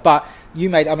 whatever. But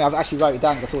I've actually wrote it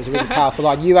down because I thought it was a really powerful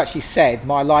line. You actually said,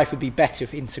 my life would be better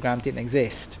if Instagram didn't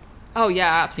exist. Oh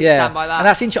yeah, I absolutely stand by that. And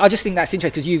that's I just think that's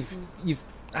interesting because you've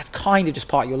that's kind of just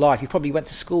part of your life. You probably went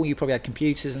to school, you probably had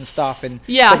computers and stuff, and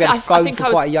probably had a phone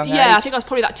from quite a young age. Yeah, I think I was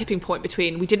probably that tipping point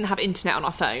between, we didn't have internet on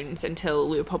our phones until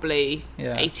we were probably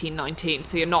 18, 19.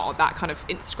 So you're not at that kind of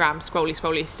Instagram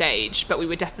scrolly stage, but we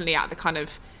were definitely at the kind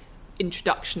of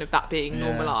introduction of that being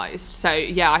normalised. So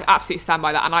yeah, I absolutely stand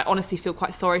by that. And I honestly feel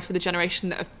quite sorry for the generation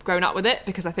that have grown up with it,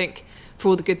 because I think for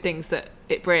all the good things that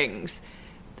it brings,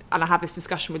 and I have this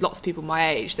discussion with lots of people my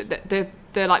age, that the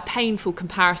like painful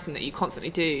comparison that you constantly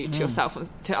do to yourself and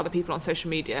to other people on social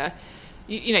media,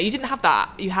 you know, you didn't have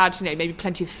that. You had, you know, maybe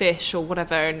Plenty of Fish or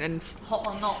whatever, and Hot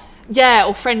or Not. Yeah,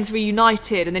 or Friends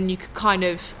Reunited, and then you could kind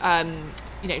of,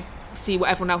 you know, see what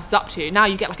everyone else is up to. Now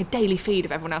you get like a daily feed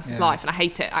of everyone else's life, and I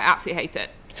hate it. I absolutely hate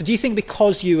it. So do you think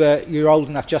because you're old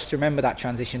enough just to remember that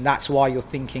transition, that's why you're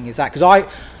thinking is that? Because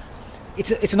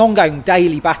it's an ongoing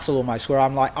daily battle almost, where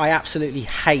I'm like, I absolutely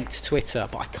hate Twitter,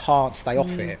 but I can't stay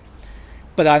off it.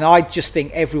 But then I just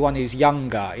think everyone who's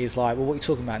younger is like, well, what are you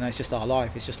talking about? No, it's just our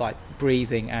life. It's just like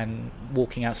breathing and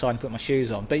walking outside and putting my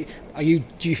shoes on. But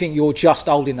do you think you're just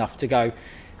old enough to go,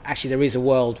 actually there is a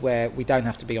world where we don't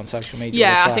have to be on social media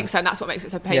all the time? I think so, and that's what makes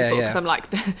it so painful, because I'm like,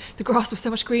 the grass was so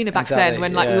much greener back then,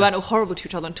 when like we weren't all horrible to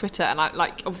each other on Twitter. And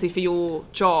like obviously for your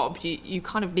job, you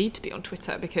kind of need to be on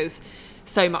Twitter, because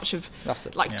so much of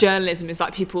journalism is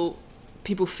like people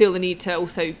feel the need to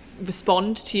also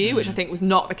respond to you, which I think was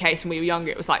not the case when we were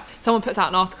younger. It was like, someone puts out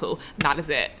an article and that is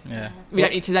it. We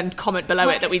don't need to then comment below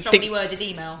it that we think. Strongly worded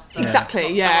email.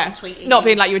 Exactly, not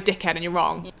being like, you're a dickhead and you're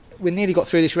wrong. We nearly got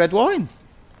through this red wine.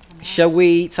 Shall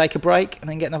we take a break and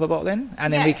then get another bottle in?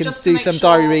 And then we can do some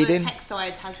diary reading. The text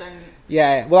side hasn't...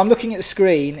 Yeah, well, I'm looking at the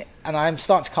screen and I'm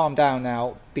starting to calm down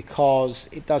now, because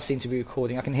it does seem to be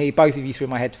recording. I can hear both of you through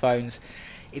my headphones.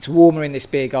 It's warmer in this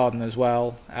beer garden as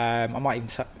well. I might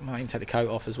even take the coat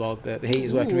off as well. The heat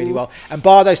is working really well. And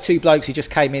bar those two blokes who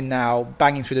just came in now,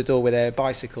 banging through the door with their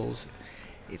bicycles,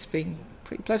 it's been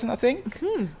pretty pleasant, I think.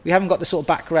 We haven't got the sort of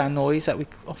background noise that we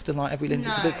often like every Lindsay.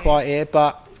 It's a bit quiet here,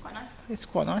 but it's quite nice. It's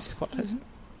quite nice. It's quite pleasant.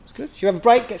 It's good. Should we have a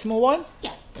break? Get some more wine?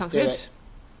 Yeah, sounds good.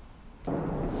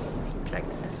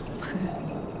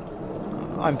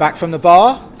 I'm back from the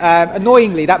bar.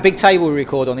 Annoyingly, that big table we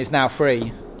record on is now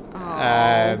free.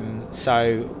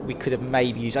 So we could have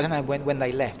maybe used, I don't know when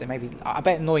they left. I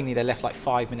bet annoyingly they left like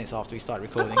 5 minutes after we started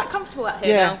recording. I'm quite comfortable out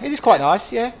here now. It is quite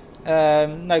nice,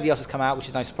 nobody else has come out, which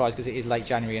is no surprise because it is late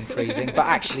January and freezing. But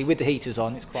actually, with the heaters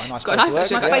on, it's quite a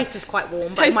nice. My face is quite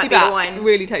warm, but toasty it might be the wine.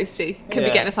 Really toasty. Could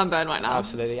be getting a sunburn right now.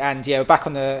 Absolutely, and we're back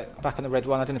on the red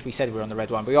wine. I don't know if we said we were on the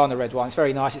red wine, but we are on the red wine. It's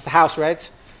very nice. It's the house red.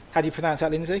 How do you pronounce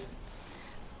that, Lindsay?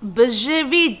 I don't know.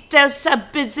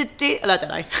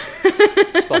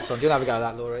 Spot on. Do you want to have a go at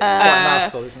that, Laura? It's quite a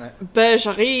mouthful, isn't it?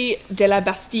 Bergerie de la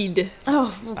Bastide.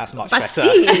 Oh, that's much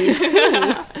Bastide.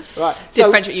 better. Right. Did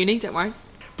French at uni, don't worry.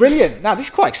 Brilliant. Now, this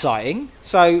is quite exciting.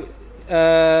 So,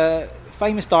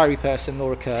 famous diary person,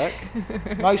 Laura Kirk,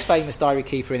 most famous diary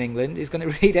keeper in England, is going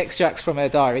to read extracts from her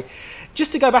diary.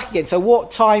 Just to go back again, so what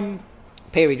time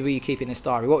period were you keeping this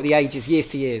diary? What were the ages, years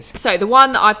to years? So the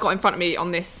one that I've got in front of me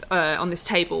on this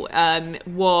table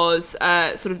was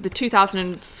sort of the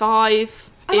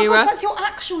 2005 era. Oh my God, that's your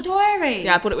actual diary.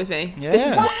 Yeah, I brought it with me. Yeah. This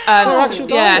is your actual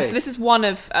diary. Yeah, so this is one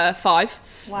of 5.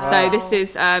 Wow. So this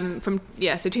is from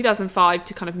 2005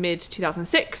 to kind of mid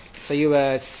 2006. So you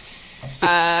were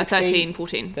 13,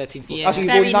 14. 13, 14. Yeah. Oh, so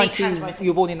you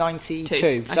were born in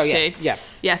 92. So yeah.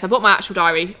 So I bought my actual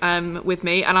diary with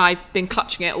me, and I've been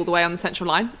clutching it all the way on the central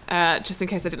line, just in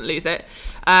case I didn't lose it.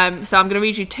 So I'm going to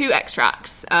read you 2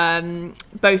 extracts,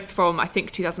 both from, I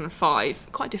think,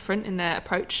 2005, quite different in their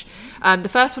approach. The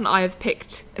first one I have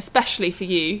picked especially for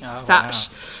you, Satch,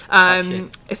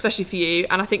 especially for you,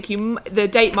 and I think the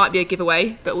date might be a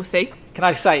giveaway, but we'll see. Can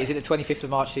I say, is it the 25th of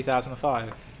March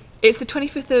 2005? It's the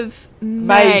 25th of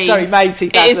May. May 2005.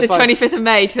 It is the 25th of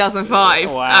May 2005.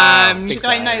 Wow. You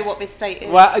don't know what this date is.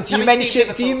 Well, do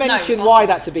you mention why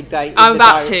that's a big date? I'm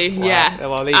about to, yeah.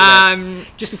 Wow. Well, leave it there.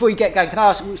 Just before you get going, can I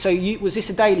ask, so was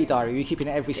this a daily diary? Were you keeping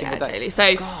it every single day? Daily.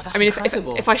 So, God, that's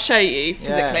if I show you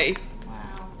physically,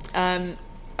 Wow.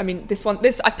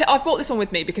 I've brought this one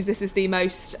with me because this is the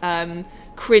most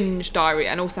cringe diary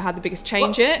and also had the biggest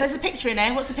change in it. There's a picture in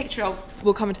there. What's the picture of?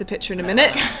 We'll come into the picture in a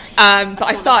minute. But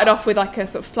I started off with like a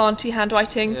sort of slanty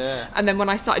handwriting. Yeah. And then when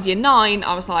I started year 9,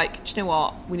 I was like, do you know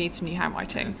what? We need some new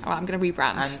handwriting. I'm going to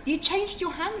rebrand. And you changed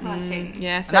your handwriting.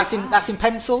 Yeah. So that's in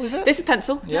pencil, is it? This is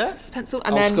pencil. Yeah. This is pencil.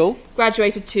 And Old then school.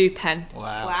 graduated to pen.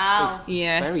 Wow.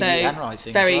 Yeah. Very so neat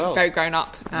handwriting very, as well. very grown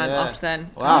up after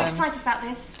then. Wow. I'm excited about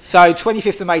this. So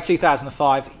 25th of May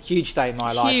 2005, huge day in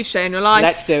my life. Huge day in your life.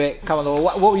 Let's do it. Come on, Laura.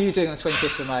 What were you doing on the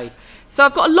 25th of May? So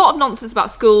I've got a lot of nonsense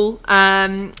about school.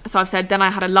 So I've said then I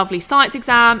had a lovely science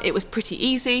exam. It was pretty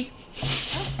easy.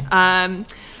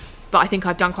 But I think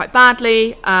I've done quite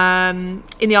badly. In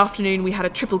the afternoon, we had a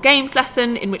triple games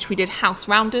lesson in which we did house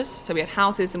rounders. So we had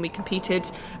houses and we competed.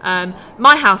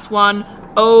 My house won.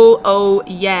 Oh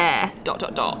yeah. ...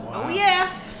 Oh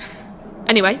yeah.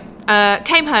 Anyway,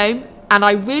 came home and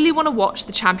I really want to watch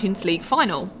the Champions League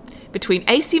final between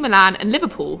AC Milan and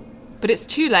Liverpool. But it's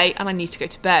too late and I need to go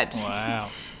to bed. Wow.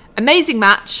 Amazing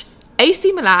match.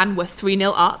 AC Milan were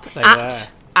 3-0 up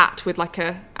at with like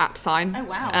a at sign. Oh,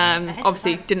 wow.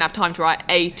 Obviously didn't have time to write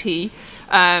AT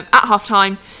at half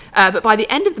time. But by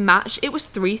the end of the match, it was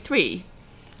 3-3.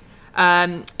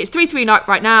 It's 3-3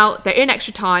 right now. They're in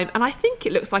extra time and I think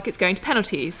it looks like it's going to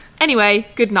penalties. Anyway,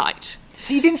 good night.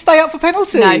 So you didn't stay up for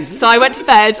penalties? No. So I went to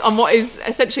bed on what is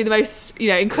essentially the most,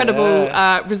 incredible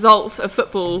result of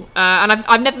football, and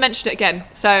I've never mentioned it again.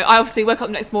 So I obviously woke up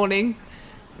the next morning,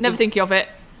 never thinking of it.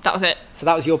 That was it. So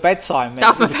that was your bedtime.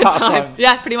 That was my bedtime.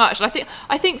 Yeah, pretty much. And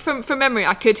I think from memory,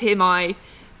 I could hear my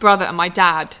brother and my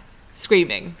dad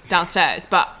screaming downstairs.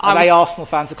 But Are they Arsenal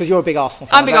fans? Because you're a big Arsenal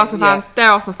fan. I'm a big Arsenal fans.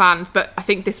 They're Arsenal fans, but I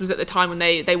think this was at the time when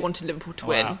they wanted Liverpool to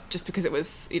win, just because it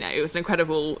was it was an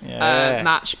incredible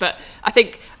match. But I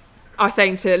think I was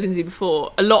saying to Lindsay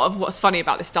before, a lot of what's funny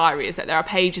about this diary is that there are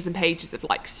pages and pages of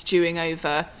like stewing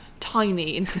over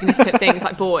tiny insignificant things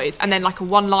like boys, and then like a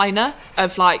one-liner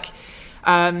of like,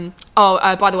 by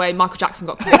the way, Michael Jackson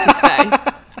got convicted today.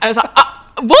 And I was like,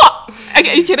 what? Are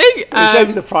you kidding? It shows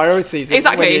you the priorities.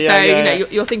 Exactly.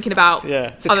 You're thinking about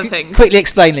other things. Quickly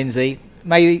explain, Lindsay.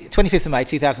 25th of May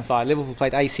 2005, Liverpool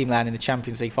played AC Milan in the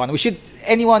Champions League final.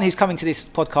 Anyone who's coming to this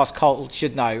podcast cold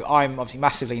should know I'm obviously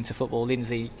massively into football.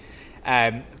 Lindsay,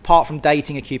 apart from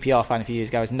dating a QPR fan a few years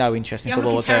ago, has no interest in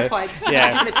football. I'm terrified. You're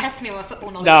going to test me on my football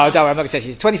knowledge. No, don't worry, I'm not going to test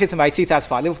you. It's 25th of May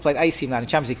 2005, Liverpool played AC Milan in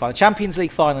the Champions League final. Champions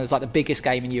League final is like the biggest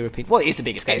game in European. Well, it is the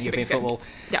biggest game in European football.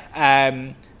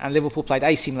 Yeah. And Liverpool played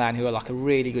AC Milan, who are like a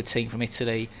really good team from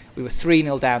Italy. We were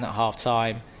 3-0 down at half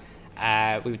time.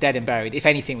 We were dead and buried. If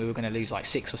anything, we were going to lose like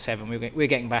 6 or 7. We were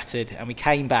getting battered, and we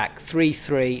came back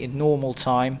 3-3 in normal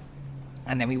time,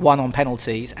 and then we won on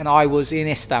penalties. And I was in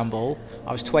Istanbul.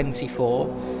 I was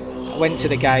 24. I went to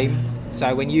the game.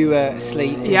 So when you were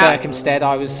asleep in Berkhamsted,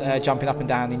 I was jumping up and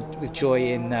down with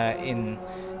joy in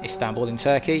Istanbul, in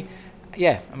Turkey.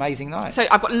 Yeah, amazing night. So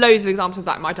I've got loads of examples of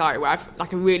that in my diary where I've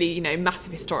like a really,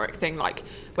 massive historic thing, like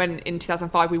when in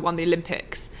 2005 we won the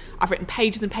Olympics. I've written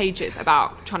pages and pages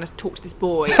about trying to talk to this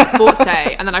boy at Sports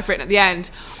Day, and then I've written at the end,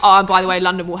 and by the way,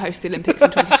 London will host the Olympics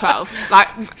in 2012. Like,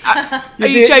 are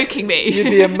you joking me? You'd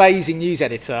be an amazing news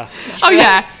editor. Oh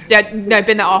yeah, no,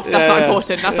 bin that off. That's not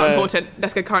important. That's not important.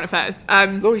 Let's go current affairs.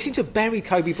 Laura, you seem to have buried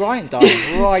Kobe Bryant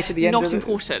dying right at the end. Not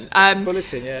important.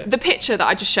 Bulletin, yeah. The picture that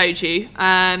I just showed you,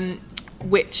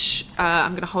 which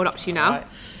I'm going to hold up to you now,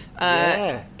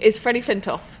 is Freddie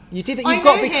Flintoff. You did it. You've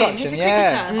got a big crush on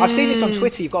him, I've seen this on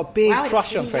Twitter. You've got a big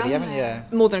crush on Freddie, haven't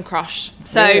you? More than a crush.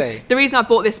 So the reason I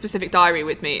bought this specific diary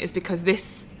with me is because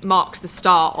this marks the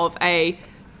start of a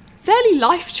fairly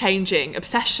life-changing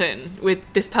obsession with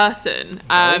this person.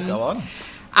 Go on.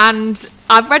 And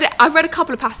I've read a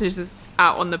couple of passages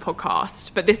out on the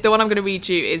podcast, but the one I'm going to read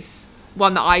you is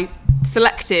one that I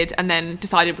selected and then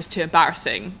decided was too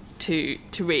embarrassing to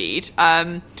read.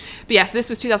 But yes, this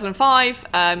was 2005.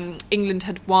 England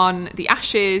had won the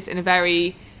Ashes in a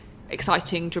very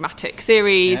exciting, dramatic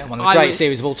series. Yeah, one of the great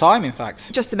series of all time, in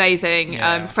fact. Just amazing.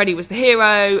 Freddie was the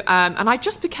hero, and I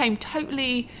just became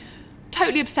totally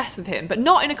obsessed with him, but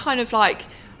not in a kind of like,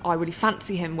 I really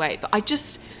fancy him way, but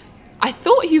I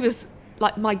thought he was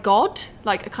like my god,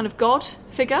 like a kind of god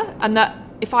figure, and that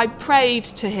if I prayed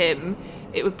to him,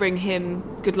 it would bring him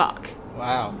good luck.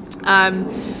 Wow.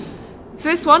 So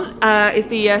this one is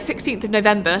the 16th of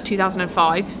November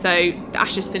 2005. So the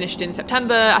Ashes finished in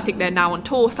September. I think they're now on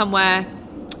tour somewhere.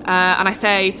 And I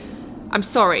say, I'm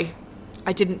sorry,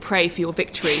 I didn't pray for your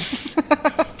victory.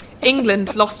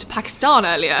 England lost to Pakistan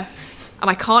earlier, and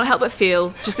I can't help but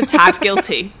feel just a tad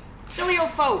guilty. It's all your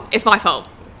fault. It's my fault.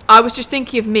 I was just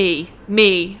thinking of me,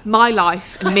 my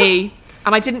life, and me,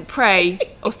 and I didn't pray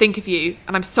or think of you.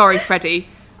 And I'm sorry, Freddie.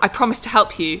 I promised to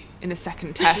help you in the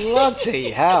second test.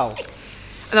 Bloody hell.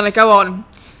 And then I go on.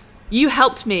 You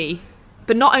helped me,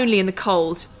 but not only in the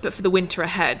cold, but for the winter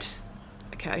ahead.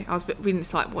 Okay, I was reading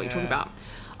this like, what are you talking about?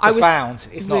 Profound,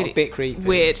 if not really a bit creepy.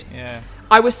 Weird. Yeah.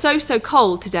 I was so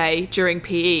cold today during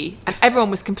PE, and everyone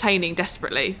was complaining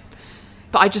desperately.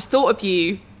 But I just thought of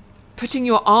you putting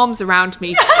your arms around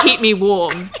me to keep me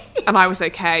warm, and I was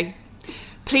okay.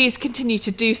 Please continue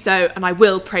to do so, and I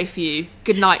will pray for you.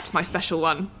 Good night, my special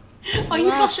one. Are you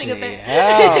blushing a bit?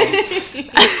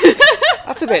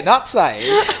 That's a bit nuts, that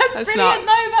is. That's brilliant. Nuts.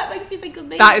 No, that makes you think of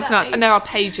me. That is nuts. And there are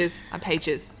pages and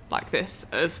pages like this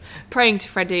of praying to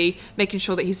Freddie, making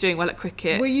sure that he's doing well at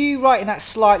cricket. Were you writing that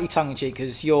slightly tongue-in-cheek?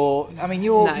 Because you're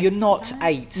not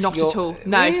 8. Not at all.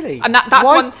 No. Really? And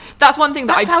that's one thing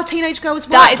that That's how teenage girls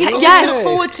work. That is yes. Look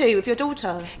forward to with your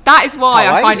daughter. That is why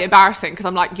Oh, I find eight? it embarrassing, because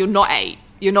I'm like, you're not 8.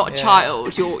 You're not a Yeah.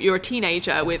 child. You're a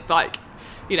teenager with like,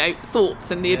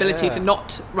 thoughts and the ability to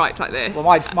not write like this. Well,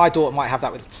 my daughter might have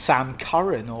that with Sam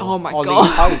Curran or Oh my Ollie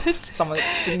God. Pope, someone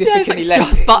Yeah, significantly it's like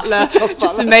less. Joss Butler, Joss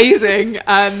just Butler. amazing.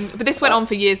 But this went on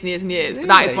for years and years and years. But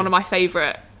that is Really? one of my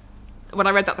favourite. When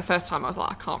I read that the first time, I was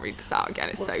like, I can't read this out again.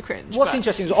 It's so cringe. What's but-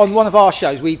 interesting is on one of our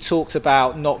shows, we talked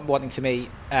about not wanting to meet.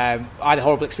 I had a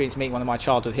horrible experience meeting one of my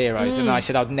childhood heroes, and I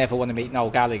said I'd never want to meet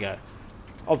Noel Gallagher.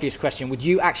 Obvious question: would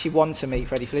you actually want to meet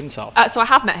Freddie Flintoff? So I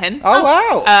have met him. Oh,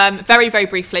 wow! Very, very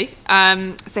briefly.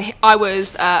 I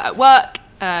was at work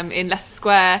in Leicester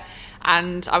Square,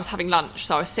 and I was having lunch.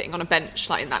 So I was sitting on a bench,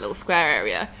 like in that little square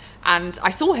area, and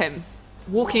I saw him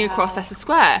walking across Leicester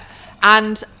Square.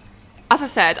 And as I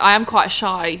said, I am quite a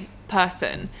shy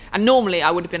person, and normally I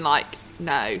would have been like,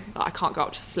 no, I can't go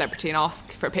up to a celebrity and ask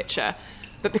for a picture.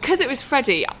 But because it was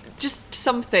Freddie, just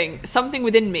something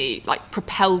within me like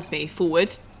propelled me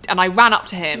forward, and I ran up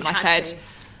to him and I said,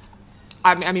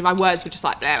 I mean, my words were just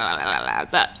like, blah, blah, blah, blah,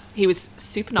 but he was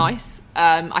super nice.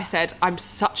 I said, I'm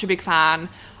such a big fan.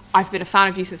 I've been a fan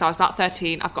of you since I was about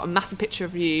 13. I've got a massive picture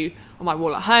of you on my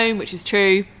wall at home, which is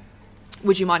true.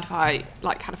 Would you mind if I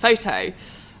had a photo?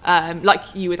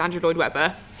 Like you with Andrew Lloyd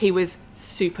Webber. He was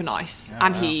super nice,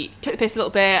 and he took the piss a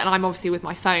little bit, and I'm obviously with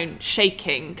my phone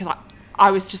shaking because I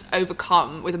was just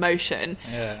overcome with emotion.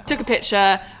 Yeah. Took a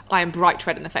picture. I am bright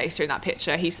red in the face during that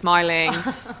picture. He's smiling.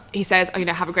 He says,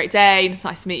 have a great day. It's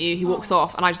nice to meet you. He walks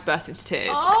off, and I just burst into tears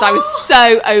because I was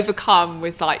so overcome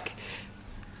with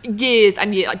years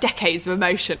and years, decades of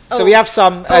emotion. So we have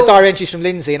some diary entries from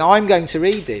Lindsay, and I'm going to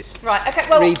read this. Right, okay,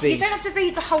 well, Read you these. don't have to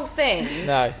read the whole thing.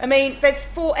 No. I mean, there's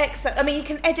 4 excerpts. I mean, you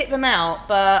can edit them out,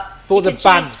 but... For you the can choose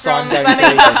bants, I'm from- going I to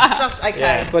mean, read just okay.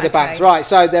 Yeah, for the okay. bands. Right,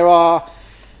 so there are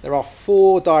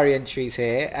 4 diary entries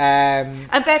here. And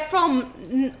they're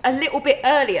from a little bit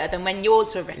earlier than when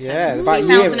yours were written. Yeah, about a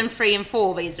year. 2003 and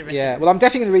 4 these are written. Yeah, well, I'm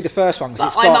definitely going to read the first one. 'Cause But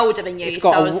it's got, I'm older than you, it's so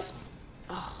got I a- was...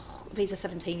 these are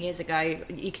 17 years ago.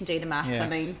 You can do the math. Yeah. I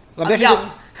mean, Well, I'm young.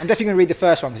 I'm definitely going to read the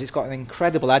first one because it's got an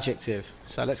incredible adjective.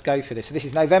 So let's go for this. So this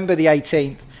is November the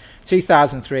 18th,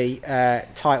 2003,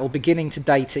 titled Beginning to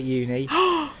Date at Uni.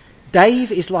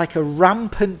 Dave is like a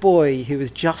rampant boy who has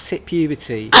just hit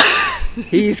puberty.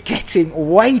 He is getting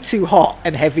way too hot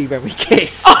and heavy when we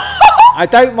kiss. I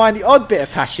don't mind the odd bit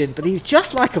of passion, but he's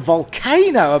just like a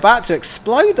volcano about to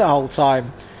explode the whole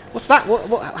time. What's that? What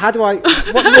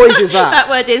noise is that? That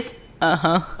word is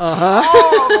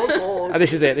And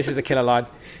this is it. This is the killer line.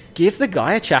 Give the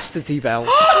guy a chastity belt.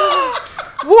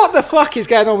 What the fuck is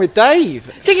going on with Dave?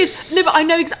 Thing is, no, but I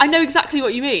know exactly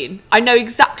what you mean. I know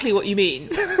exactly what you mean.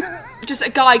 Just a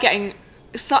guy getting,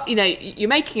 you're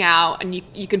making out and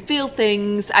you can feel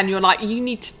things, and you're like, you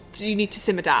need to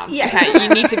simmer down. Yeah. Okay, you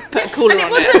need to put a cooler And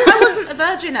on I wasn't a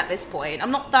virgin at this point. I'm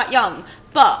not that young.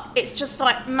 But it's just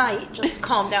like, mate, just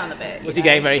calm down a bit. Was he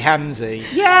getting very handsy?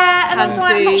 Yeah, and I was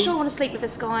like, I'm not Handsy. sure I want to sleep with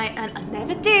this guy, and I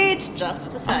never did,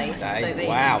 just to say. Dave, So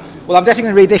wow. Well, I'm definitely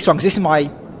going to read this one because this is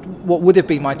what would have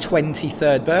been my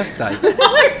 23rd birthday.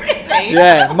 Oh, really?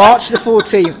 Yeah, March the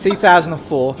 14th,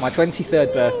 2004, my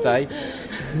 23rd birthday.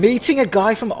 Meeting a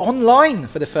guy from online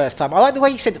for the first time. I like the way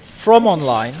you said from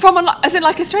online. as in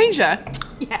like a stranger.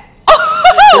 Yeah.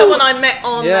 The one I met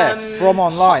on. From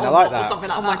online. I like Or that. something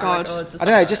like Oh that. my God. I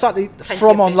don't know, just like the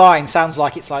from online sounds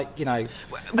like it's like, you know.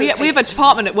 We have a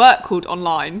department at work called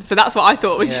online, so that's what I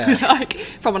thought. Like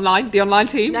from online, the online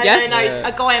team. No, yes. no, it's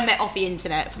a guy I met off the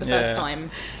internet for the first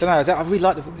time. I really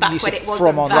like the use when of it wasn't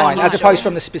from online, as usual. opposed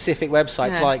from the specific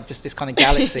websites, like just this kind of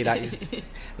galaxy that is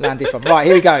landed from. Right,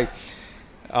 here we go.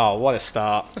 Oh, what a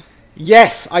start.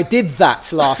 Yes, I did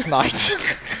that last night.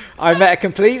 I met a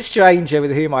complete stranger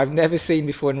with whom I've never seen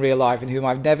before in real life and whom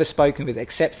I've never spoken with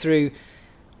except through,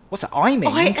 what's that, IMing?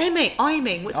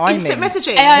 IMing. What's IMing. instant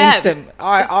messaging? Instant.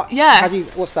 Yeah.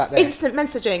 What's that there? Instant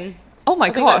messaging. Oh my I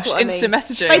think that's gosh, what I instant mean.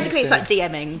 messaging. Basically, it's like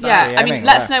DMing. but- Yeah, I DMing, mean,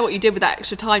 let us yeah. know what you did with that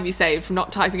extra time you saved from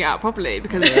not typing it out properly,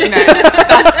 because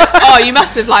you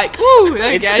must have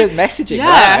there you go. Instant messaging.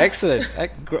 Yeah. Wow, excellent.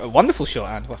 Wonderful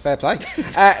shorthand. Well, fair play.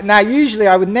 Now, usually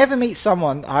I would never meet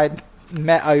someone I'd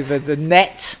met over the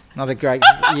net. Another great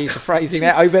use of phrasing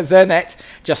there. Over the net,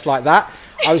 just like that.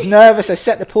 I was nervous. I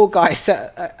set the poor guy,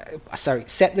 set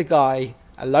the guy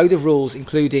a load of rules,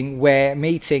 including we're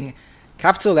meeting,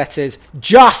 capital letters,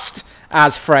 just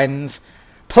as friends.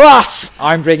 Plus,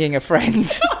 I'm bringing a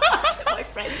friend. My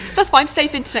friend. That's fine.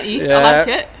 Safe internet use. Yeah. I like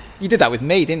it. You did that with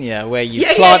me, didn't you? Where you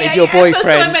planted your boyfriend. First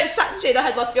time I met Sachin, I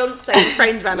had my fiance and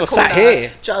friend round the corner. Sat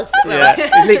here. Just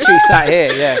Yeah, literally sat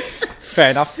here. Yeah, fair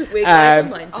enough. Weird guys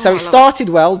online. So I it love started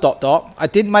well. I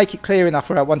didn't make it clear enough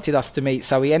where I wanted us to meet,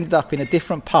 so we ended up in a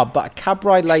different pub. But a cab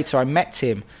ride later, I met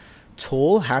him,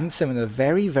 tall, handsome, and a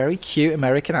very, very cute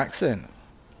American accent.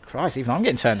 Christ, even I'm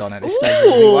getting turned on at this stage.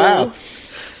 Wow.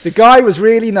 The guy was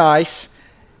really nice.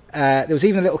 There was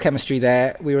even a little chemistry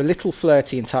there. We were a little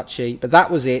flirty and touchy, but that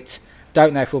was it.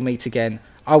 Don't know if we'll meet again.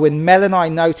 Oh, when Mel and I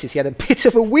noticed he had a bit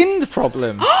of a wind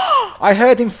problem. I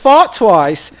heard him fart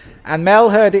twice, and Mel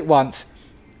heard it once.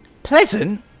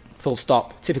 Pleasant, full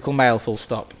stop. Typical male, full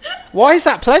stop. Why is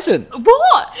that pleasant?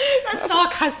 What? That's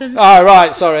sarcasm. Oh,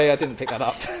 right, sorry, I didn't pick that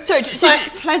up. So,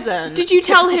 Pleasant. did you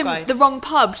tell him guy. the wrong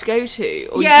pub to go to?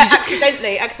 Or Yeah, you just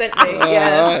accidentally. Oh,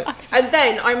 Yeah. right. And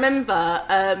then I remember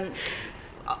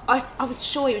I was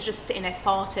sure he was just sitting there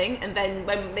farting, and then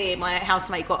when me and my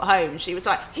housemate got home, she was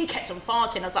like, he kept on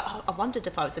farting. I was like, I wondered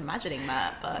if I was imagining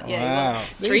that, but yeah. Wow,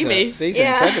 Dreamy. These are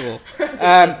Yeah.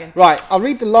 incredible. Right, I'll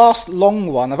read the last long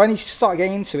one. I've only just started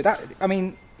getting into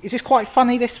it. Is this quite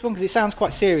funny, this one? Because it sounds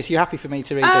quite serious. Are you happy for me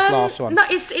to read this last one? No,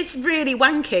 it's really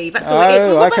wanky. That's all it is.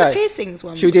 What about the piercings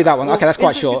one? Should we do that one? Well, Okay, that's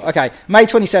quite is it- short. Okay, May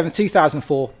 27th,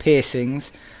 2004,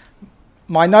 piercings.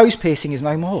 My nose piercing is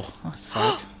no more. Oh, that's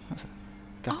sad. That's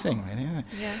gutting, really, isn't it?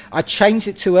 Yeah. I changed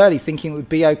it too early thinking it would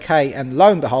be okay, and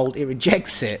lo and behold, it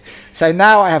rejects it. So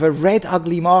now I have a red,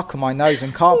 ugly mark on my nose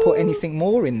and can't put anything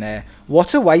more in there.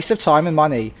 What a waste of time and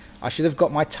money. I should have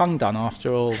got my tongue done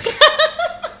after all.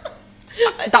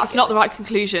 That's not the right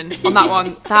conclusion on that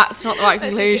one. That's not the right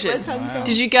conclusion.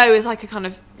 Did you go as like a kind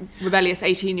of rebellious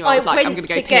 18-year-old? I Like, went I'm going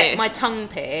to go to get my pierce? tongue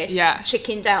pierced, Yeah.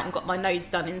 chickened out and got my nose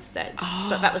done instead.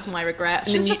 But that was my regret. I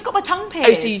should then have you- just got my tongue Oh,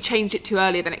 pierced. so you changed it too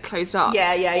early, then it closed up?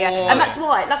 Yeah. Oh. And that's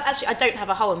why. Actually, I don't have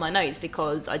a hole in my nose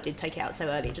because I did take it out so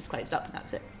early, it just closed up and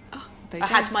that's it. There you I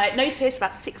go. had my nose pierced for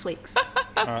about 6 weeks.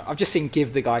 All right, I've just seen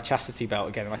Give the Guy Chastity belt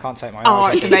again, and I can't take my Oh,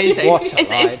 eyes it's off it. amazing. What a It's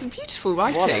ride. beautiful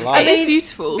What a writing. ride. It is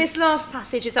beautiful. This last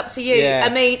passage is up to you. Yeah.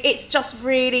 I mean, it's just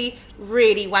really,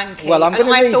 really wanky. Well, I'm and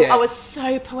gonna I read thought it. I was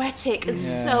so poetic and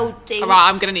so deep. All right,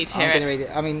 I'm going to need to I'm hear going to it. read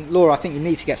it. I mean, Laura, I think you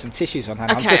need to get some tissues on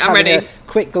hand. Okay, just I'm having ready. a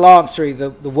quick glance through the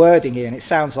wording here, and it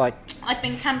sounds like I've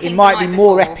been camping. it might the be night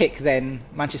more before. epic than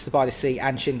Manchester by the Sea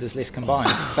and Schindler's List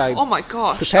combined. So, Oh my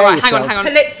gosh. Prepare All right, hang on, yourself. hang on.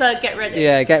 Pulitzer, get ready.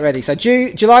 yeah, get ready. So,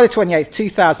 July the 28th,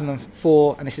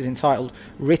 2004, and this is entitled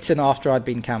Written After I'd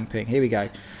Been Camping. Here we go.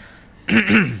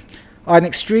 I had an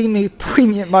extremely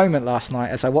poignant moment last night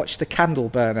as I watched the candle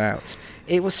burn out.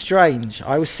 It was strange.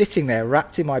 I was sitting there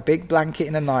wrapped in my big blanket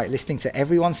in the night, listening to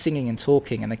everyone singing and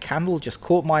talking, and the candle just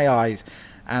caught my eyes,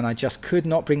 and I just could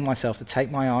not bring myself to take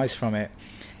my eyes from it.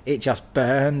 It just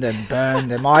burned and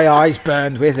burned, and my eyes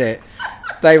burned with it.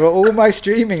 They were almost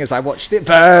streaming as I watched it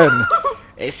burn.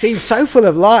 It seemed so full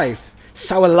of life,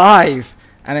 so alive,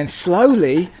 and then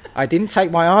slowly I didn't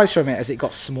take my eyes from it as it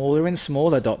got smaller and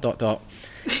smaller, ...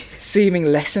 seeming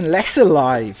less and less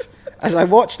alive. As I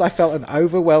watched, I felt an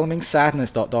overwhelming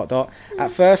sadness, ...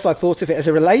 At first, I thought of it as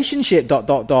a relationship, ...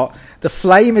 The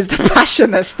flame is the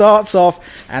passion that starts off,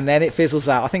 and then it fizzles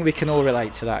out. I think we can all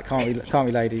relate to that, can't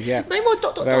we, ladies? Yeah. No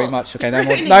more ... Very much. Okay, no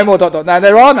more, no more ... No,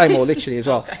 there are no more, literally, as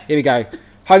well. Here we go.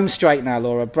 Home straight now,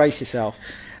 Laura. Brace yourself.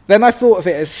 Then I thought of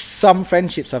it as some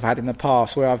friendships I've had in the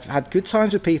past, where I've had good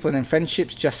times with people and then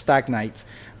friendships just stagnate.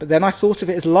 But then I thought of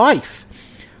it as life.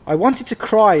 I wanted to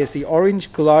cry as the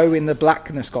orange glow in the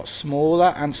blackness got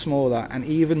smaller and smaller and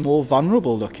even more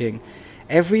vulnerable looking.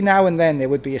 Every now and then there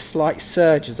would be a slight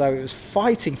surge as though it was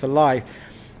fighting for life,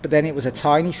 but then it was a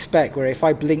tiny speck where if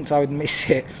I blinked I would miss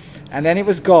it, and then it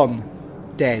was gone,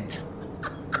 dead.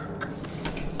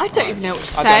 I don't even know what to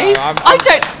say. I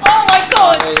don't. Oh my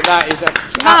god! That is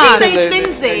Teenage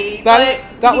Lindsay.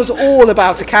 That was all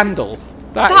about a candle.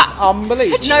 That is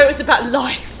unbelievable. No, it was about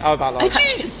life. Oh, about life.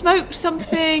 Had you smoked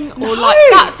something? No. Or like,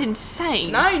 that's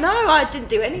insane. No, I didn't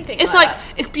do anything. It's like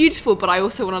it's beautiful, but I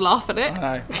also want to laugh at it.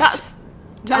 I know. That's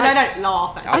no, don't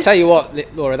laugh at it. I'll tell you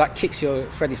what, Laura, that kicks your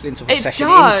Freddie Flintoff it obsession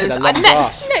does. into the long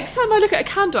grass. Next time I look at a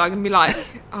candle, I'm gonna be like,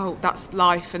 oh, that's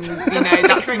life, and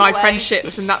that's my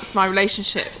friendships, and that's my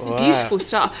relationships. Wow. Beautiful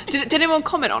stuff. Did anyone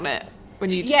comment on it when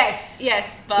you? Yes.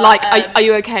 But, like, are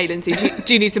you okay, Lindsay?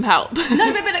 Do you need some help? No,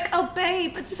 they'd be like, oh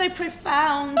babe, it's so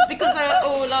profound because they're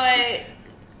all like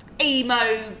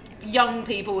emo young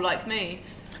people like me,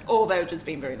 or they were just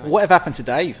being very nice. Whatever happened to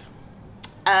Dave?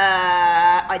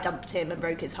 I dumped him and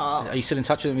broke his heart. Are you still in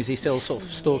touch with him? Is he still sort of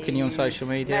stalking you on social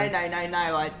media?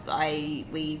 No.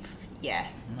 We've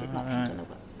did nothing.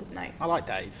 No. I like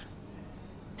Dave.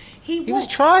 He was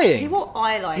trying. He wore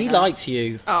eyeliner. He liked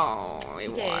you. Oh, he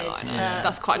wore did. eyeliner. Yeah.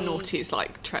 That's quite naughty. It's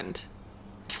like trend.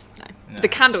 No. The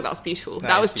candle, that was beautiful. That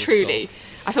That is was beautiful. truly.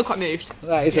 I feel quite moved.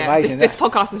 That is amazing. This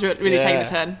podcast has really taken a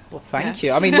turn. Well, thank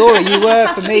you. I mean, Laura, you were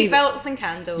for Chastity me. belts and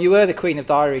candles. You were the queen of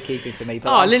diary keeping for me.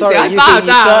 But Oh, I'm Lindsay, sorry, I you've bow been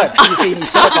down. usurped. You've been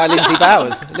usurped by Lindsay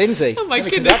Bowers. Lindsay. Oh my let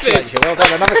me goodness congratulate you. Well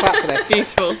done. Another clap for them.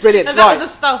 Beautiful. Brilliant. And Right. that was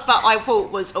the stuff that I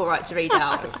thought was all right to read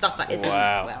out. The stuff that isn't.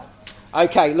 Wow. Well,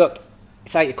 Okay, look,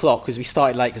 it's 8 o'clock because we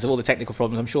started late because of all the technical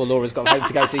problems. I'm sure Laura's got home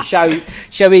to go to.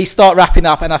 Shall we start wrapping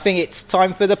up? And I think it's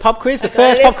time for the pub quiz, the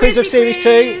first pub quiz of Series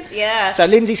 2. Yeah. So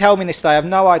Lindsay's helming this day. I have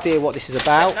no idea what this is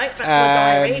about. Nope, that's my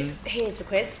diary. Here's the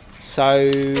quiz.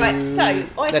 So, Right, so I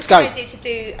let's go. decided to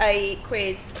do a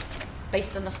quiz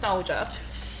based on nostalgia.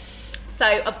 So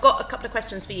I've got a couple of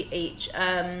questions for you each,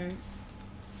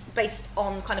 based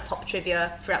on kind of pop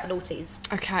trivia throughout the noughties.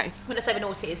 Okay. When I say the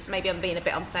noughties, maybe I'm being a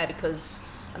bit unfair because,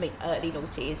 early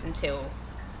noughties until...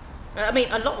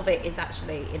 a lot of it is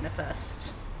actually in the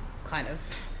first kind of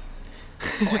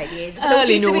 5 years. of the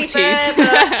Early to be fair,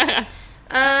 noughties.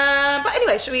 but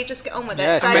anyway, shall we just get on with it?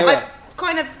 Yeah, So go. I've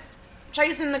kind of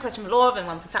chosen the question for Laura and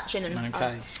one for Sachin. And,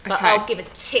 Okay. but Okay. I'll give a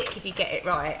tick if you get it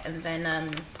right, and then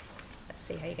let's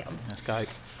see how you get on. Let's go.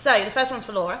 So the first one's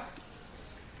for Laura.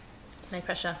 No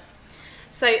pressure.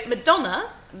 So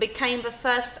Madonna became the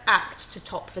first act to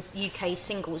top the UK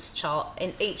singles chart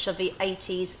in each of the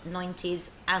 80s, 90s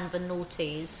and the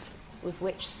noughties. With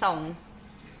which song?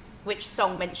 Which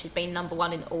song meant she'd been number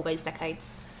one in all those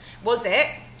decades? Was it?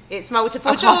 It's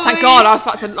multiple choice. Oh, thank God. I was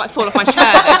about to fall off my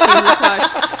chair.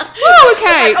 Oh,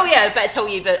 okay. Oh yeah, I better tell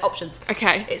you the options.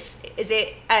 Okay. Is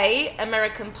it A,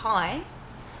 American Pie,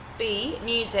 B,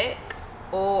 Music,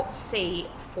 or C,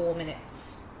 4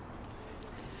 Minutes?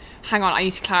 Hang on, I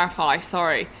need to clarify.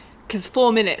 Sorry. Because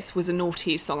 4 Minutes was a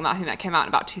naughty song. I think that came out in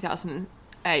about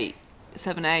 2008,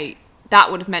 7, 8.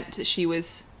 That would have meant that she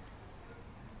was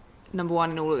number one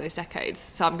in all of those decades.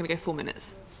 So I'm going to go 4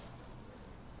 Minutes.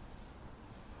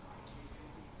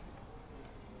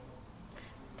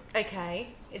 Okay.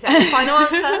 Is that your final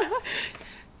answer?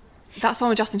 That's the one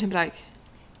with Justin Timberlake.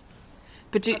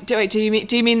 But do you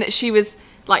mean that she was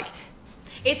like...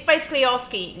 It's basically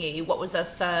asking you what was her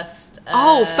first...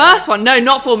 first one. No,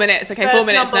 not 4 Minutes. Okay, first 4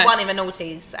 minutes. number No. one in the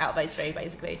noughties out of those three,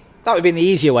 basically. That would have been the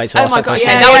easier way to Oh ask my that God, question.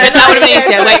 yeah, Yeah, that would have been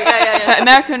easier. yeah, Wait, yeah.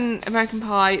 so American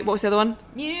Pie. What was the other one?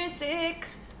 Music.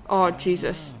 Oh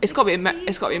Jesus! It's got to be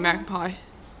American Pie.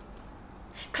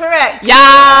 Correct.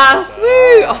 Yes! Woo!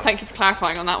 Oh, thank you for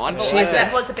clarifying on that one. Oh, Jesus.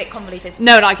 that was a bit convoluted.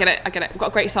 No, I get it. We've got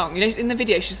a great song. You know, in the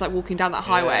video, she's like walking down that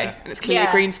highway, Yeah. and it's clearly a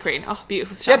Yeah. green screen. Oh,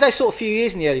 beautiful She had stuff. those sort of few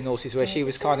years in the early noughties where she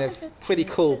was kind of pretty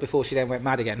cool before she then went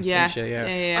mad again. Yeah. Didn't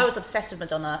she? I was obsessed with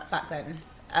Madonna back then.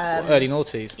 Early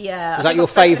noughties. Yeah. Was I that your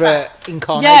think I've spoken favourite about-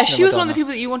 incarnation? Yeah, she of was one of Madonna? the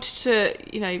people that you wanted to,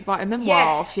 write a memoir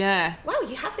Yes. of. Yeah. Wow,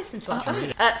 you have listened to us.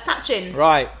 Sachin,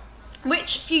 Right.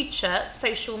 which future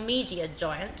social media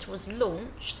giant was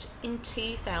launched in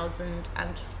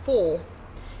 2004?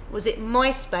 Was it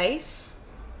MySpace,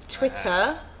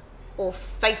 Twitter, or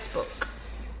Facebook?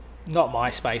 Not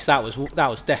MySpace. That was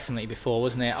definitely before,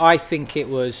 wasn't it? I think it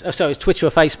was. Oh, so it was Twitter or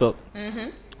Facebook? Mm-hmm.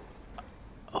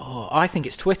 Oh, I think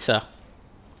it's Twitter.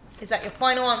 Is that your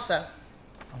final answer?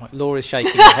 Oh, Laura's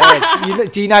shaking her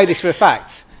head. Do you know this for a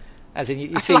fact? As in,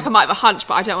 you I see, feel like I might have a hunch,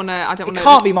 but I don't want to. it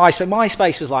can't be MySpace.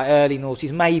 MySpace was like early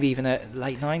noughties, maybe even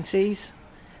late 90s.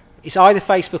 It's either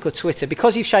Facebook or Twitter.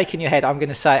 Because you've shaken your head, I'm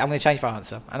going to change my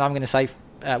answer, and I'm going to say,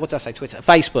 what did I say? Twitter,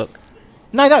 Facebook.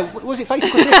 No, was it Facebook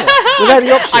or Twitter? Were there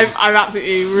the options? I've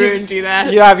absolutely ruined you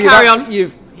there. Carry on.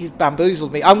 You've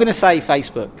bamboozled me. I'm going to say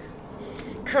Facebook.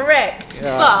 Correct,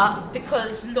 but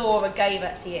because Laura gave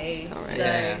it to you,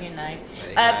 you know.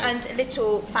 And a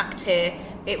little fact here,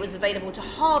 it was available to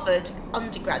Harvard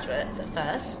undergraduates at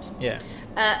first. Yeah.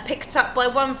 Picked up by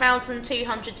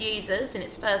 1,200 users in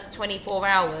its first 24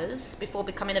 hours before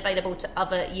becoming available to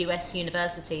other US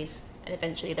universities and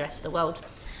eventually the rest of the world.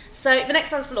 So the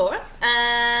next one's for Laura, and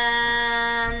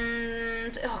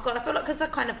oh god, I feel like because I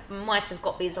kind of might have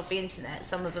got these off the internet,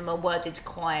 some of them are worded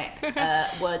quite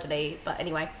wordily, but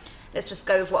anyway, let's just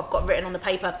go with what I've got written on the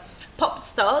paper. Pop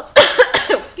stars,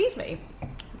 excuse me,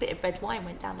 a bit of red wine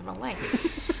went down the wrong way.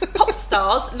 Pop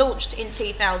stars launched in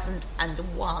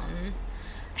 2001,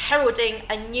 heralding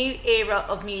a new era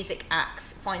of music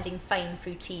acts finding fame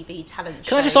through TV talent shows.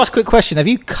 Can I just ask a quick question? Have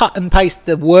you cut and pasted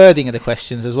the wording of the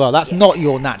questions as well? That's not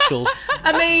your natural.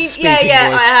 I mean, voice. I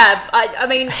have. I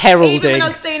mean, heralding. Even when I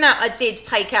was doing that, I did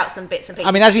take out some bits and pieces.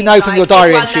 I mean, as we know from your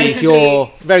diary entries,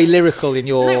 you're very lyrical in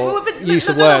your use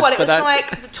of words. It was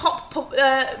like the top,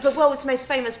 the world's most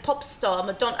famous pop star,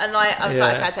 Madonna, and I was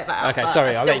like, okay, I take that out. Okay,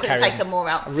 sorry, I'll let you carry on. Take them more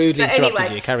out. I rudely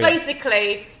interrupted you. Carry on.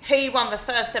 Basically, who won the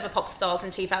first ever pop stars in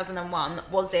 2001?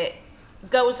 Was it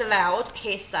Girls Aloud,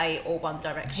 Hearsay, or One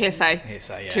Direction? Hearsay,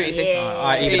 yeah. Too easy.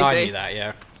 I knew that,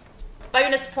 yeah.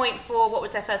 Bonus point for what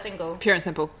was their first single? Pure and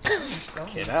Simple.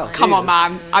 Come on,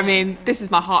 man. I mean, this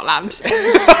is my heartland.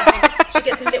 She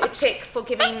gets a little tick for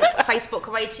giving Facebook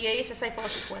away to you, so far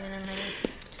she's winning in the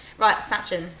lead. Right,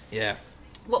 Sachin. Yeah.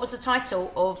 What was the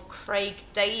title of Craig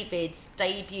David's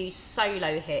debut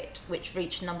solo hit, which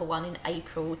reached #1 in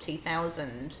April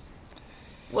 2000?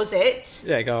 Was it...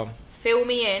 Yeah, go on. Fill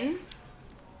Me In,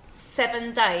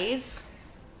 7 Days,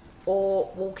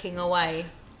 or Walking Away?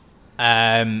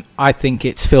 I think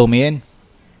it's Fill Me In.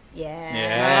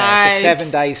 Yeah. Nice. The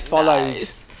 7 Days followed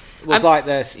was like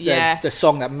the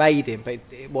song that made him, but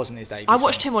it wasn't his debut. I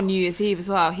watched him on New Year's Eve as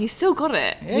well. He's still got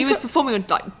it. Yeah, he was performing on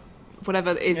like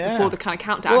whatever it is before the kind of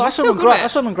countdown. Well, I saw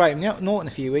him on Graham Norton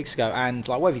a few weeks ago, and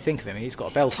like, whatever you think of him, he's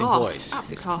got a belting voice.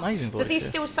 Absolutely class. Amazing voice. Does he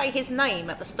still say his name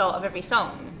at the start of every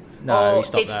song? No, or he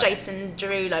stopped did that. Jason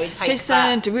Derulo take Jason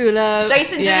that? Derulo.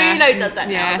 Jason Derulo does that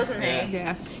now, doesn't he?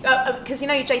 Yeah. Because you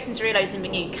know Jason Derulo's in the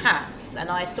new Cats, and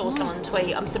I saw someone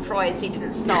tweet, I'm surprised he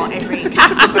didn't start every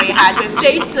cast number he had with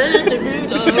Jason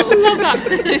Derulo. Love that.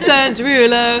 Jason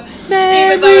Derulo.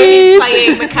 Even though he's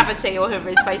playing McCavity or whoever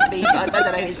he's supposed to be, I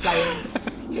don't know who he's playing.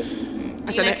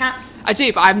 Do you know Cats? I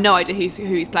do, but I have no idea who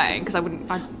he's playing because I wouldn't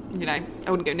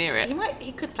go near it.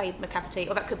 He could play McCavity,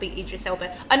 or that could be Idris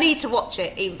Elba. I need to watch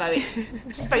it, even though it's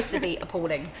supposed to be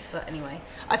appalling. But anyway,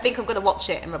 I think I'm going to watch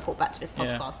it and report back to this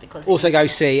podcast because. Also, go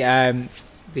see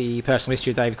the personal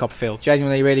history of David Copperfield.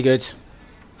 Genuinely, really good.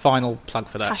 Final plug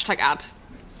for that. #ad.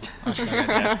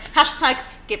 Hashtag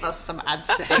give us some ads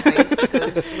to do things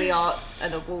because we are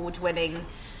an award-winning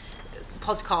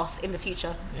podcast in the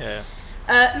future. Yeah.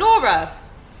 Laura,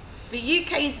 the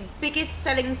UK's biggest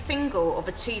selling single of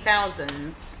the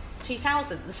 2000s,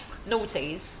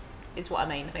 noughties is what I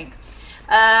mean, I think,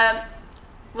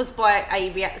 was by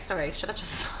a sorry, should I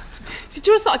just... Did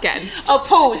you want to start again? I'll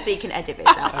pause so you can edit this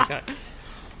out. Okay.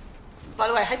 By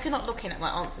the way, I hope you're not looking at my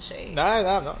answer sheet. No,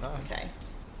 I'm not. No. Okay.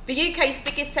 The UK's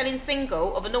biggest selling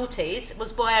single of the noughties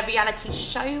was by a reality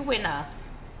show winner.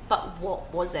 But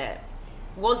what was it?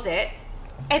 Was it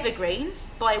Evergreen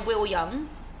by Will Young,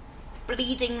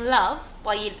 Bleeding Love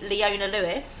by Leona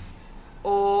Lewis,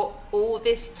 or All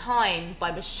This Time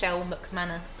by Michelle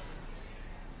McManus?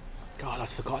 God, I'd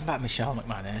forgotten about Michelle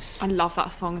McManus. I love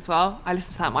that song as well. I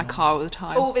listen to that in my car all the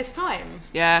time. All This Time?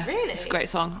 Yeah. Really? It's a great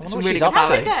song. It's a what really she's good up to. How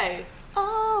does ballad. it go?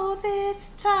 All This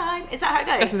Time. Is that how it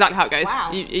goes? That's exactly how it goes.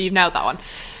 Wow. You've nailed that one.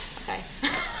 Okay.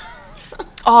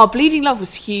 Oh, Bleeding Love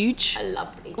was huge. I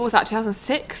love Bleeding. What was that,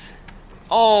 2006?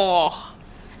 Oh.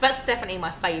 That's definitely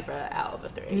my favourite out of the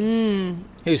three.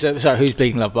 Who's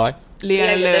Bleeding Love by?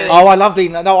 Leona Lewis. Oh, I love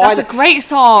Bleeding Love. No, That's a great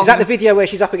song. Is that the video where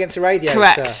she's up against the radiator?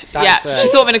 Correct. That's,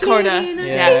 She's sort of in a corridor.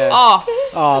 Yeah.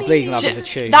 Oh, Bleeding Love is a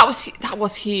tune. That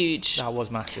was huge. That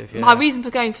was massive. Yeah. My reason for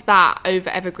going for that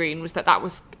over Evergreen was that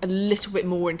was a little bit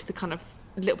more into the kind of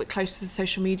a little bit closer to the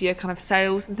social media kind of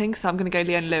sales and things. So I'm going to go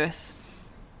Leona Lewis.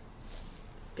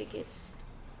 Biggest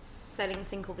selling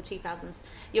single for 2000s.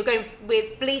 You're going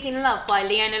with Bleeding Love by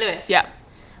Leona Lewis? Yeah.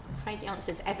 I'm afraid the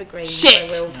answer is Evergreen.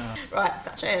 Shit! So right,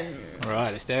 Sachin.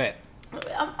 Right, let's do it.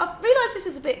 I've realised this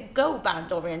is a bit girl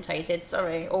band orientated,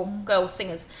 sorry, or girl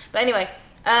singers. But anyway,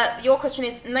 your question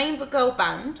is, name the girl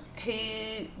band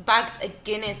who bagged a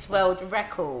Guinness World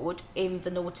Record in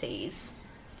the noughties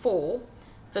for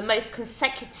the most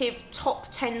consecutive top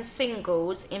 10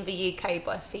 singles in the UK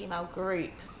by a female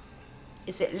group?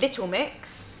 Is it Little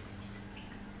Mix,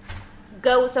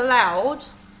 Girls Aloud,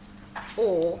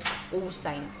 or All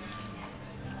Saints?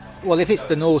 Well, if it's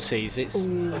the noughties, it's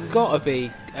got to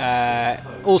be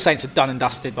All Saints are done and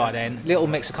dusted by then. Little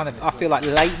Mix are kind of, I feel like,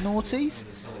 late noughties.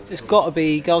 It's got to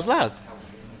be Girls Loud.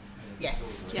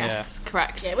 Yes. Yes,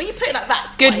 correct. Yeah, when you put it like that,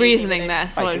 it's Good quite reasoning easy, there,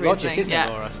 solid Basic logic, reasoning. isn't it, Yeah,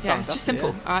 Laura? It's yeah, done it's and just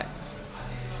simple. dusted, All right.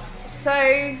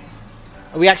 So,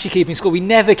 Are we actually keeping score? We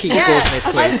never keep scores in this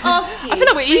I've quiz. asked you. I feel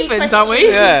like we're 3 evens, aren't we?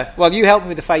 questions. Yeah. Well, you helped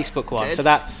me with the Facebook one, Did. so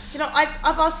that's. You know,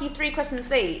 I've asked you 3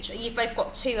 questions each, and you've both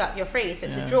got 2 out of your 3, so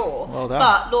it's a draw. Well done.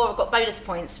 But Laura got bonus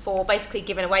points for basically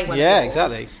giving away one. Yeah, of yours.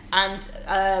 exactly. And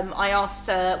I asked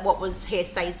her what was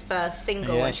Hearsay's first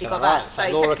single, Yeah, and she she got got that. that.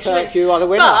 So Laura technically- Kirk, you are the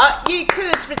winner. But you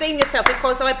could redeem yourself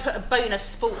because I put a bonus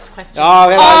sports question. Oh,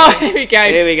 hello. Oh, here we go.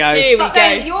 Here we go. Here we But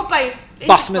then go. you're both in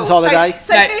Busman's school, holiday.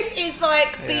 So No. this is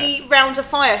like the round of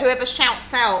fire. Whoever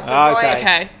shouts out the Okay. right.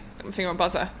 Okay, got my finger on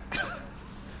buzzer.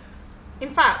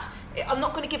 In fact, I'm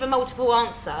not going to give a multiple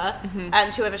answer,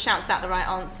 and whoever shouts out the right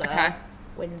answer Okay.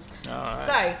 wins. All right.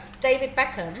 So, David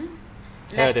Beckham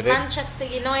Heard left of him. Manchester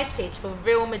United for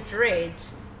Real Madrid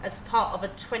as part of a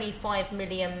 25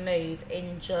 million move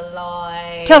in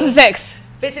July. 2006.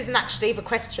 This isn't actually the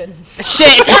question.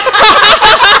 Shit.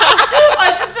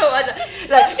 I just thought,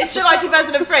 look, it's July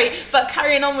 2003, but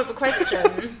carrying on with the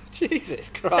question. Jesus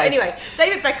Christ. So anyway,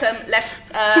 David Beckham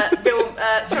left David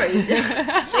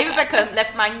Beckham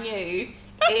left Man U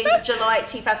in July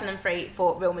 2003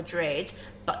 for Real Madrid.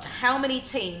 But how many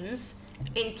teams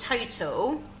in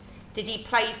total did he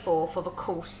play for the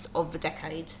course of the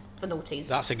decade? For noughties.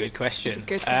 That's a good question. That's a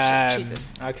good question,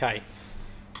 Jesus. Okay.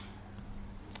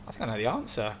 I think I know the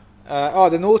answer.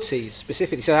 The noughties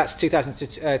specifically. So that's 2000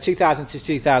 to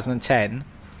 2010.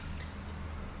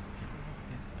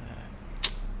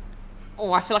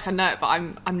 Oh, I feel like I know it, but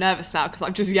I'm nervous now because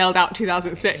I've just yelled out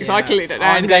 2006. So I Yeah. clearly don't know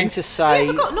I'm anything. going to I say.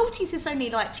 forgot noughties is only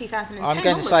like 2010. I'm going to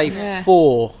onwards. say Yeah.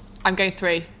 4. I'm going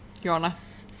 3, Your Honour.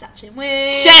 Sachin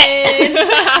wins. Shit!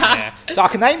 Yeah. So I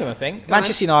can name them. I think Go on.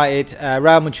 Manchester United,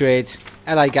 Real Madrid,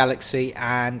 LA Galaxy,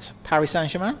 and Paris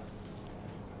Saint-Germain.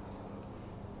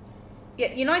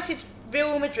 Yeah, United,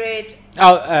 Real Madrid.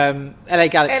 Oh, LA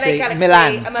Galaxy,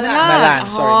 Milan. and Milan.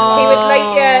 Sorry, Oh.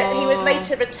 Milan. He would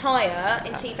later retire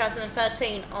in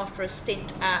 2013 after a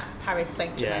stint at Paris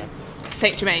Saint-Germain.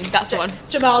 Saint Germain, that's the one.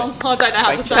 Jamal, I don't know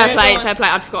how to say Fair it. play, fair play.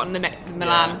 I'd forgotten the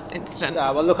Milan incident.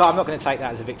 Well, look, I'm not going to take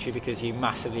that as a victory because you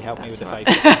massively helped me with the That's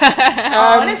Facebook.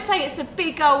 Oh, let's say it's a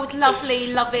big old, lovely,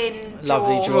 loving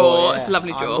Lovely draw. draw. It's a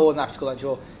lovely draw. I'm more than happy to call that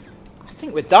draw. I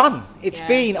think we're done. It's Yeah.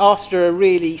 been, after a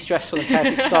really stressful and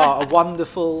chaotic start, a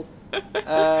wonderful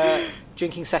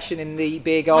drinking session in the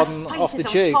beer garden My off face the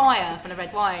is tube. on fire from the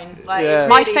red wine. Like, Yeah. it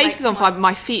My really face makes is on fire, but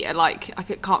my feet are like, I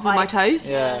can't move my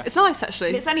toes. Yeah. It's nice,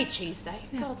 actually. It's only Tuesday.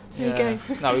 God. Yeah.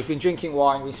 No, we've been drinking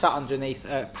wine. We sat underneath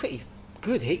a pretty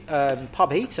good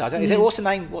pub heater. Is it what's the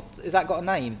name? What has that got a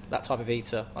name? That type of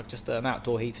heater, like just an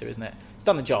outdoor heater, isn't it? It's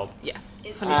done the job. Yeah.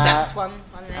 It's 100%. this one.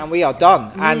 I don't know. And we are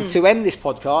done. And to end this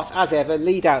podcast, as ever,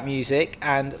 lead out music.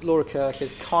 And Laura Kirk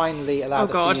has kindly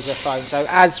allowed us to use her phone. So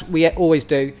as we always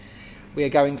do, we are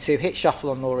going to hit shuffle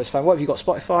on Laura's phone. What have you got?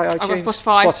 Spotify, iTunes? I've got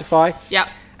Spotify. Spotify. Yeah.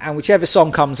 And whichever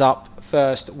song comes up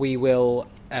first, we will.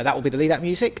 That will be the lead out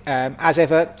music. As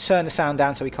ever, turn the sound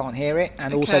down so we can't hear it,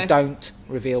 and also Okay. don't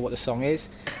reveal what the song is.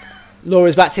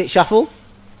 Laura's about to hit shuffle.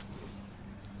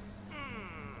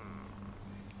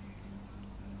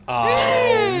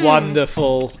 Oh,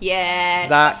 wonderful! Yes.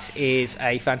 That is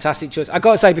a fantastic choice. I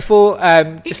got to say before,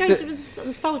 It just goes to- with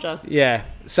nostalgia. yeah.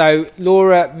 So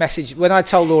Laura messaged when I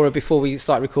told Laura before we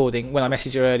start recording. When I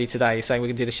messaged her early today saying we're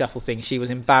going to do the shuffle thing, she was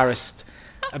embarrassed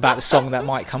about the song that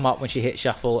might come up when she hit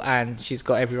shuffle, and she's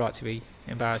got every right to be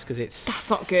embarrassed because it That's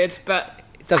not good, but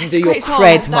doesn't it's do a your great song.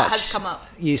 cred That much has come up.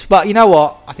 use. But you know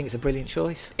what? I think it's a brilliant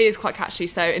choice. it is quite catchy,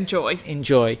 so enjoy.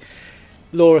 Enjoy.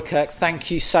 Laura Kirk, thank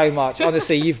you so much.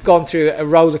 Honestly, you've gone through a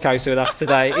roller coaster with us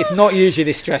today. It's not usually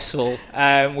this stressful.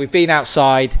 We've been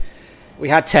outside. We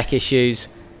had tech issues.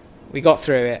 We got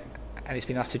through it, and it's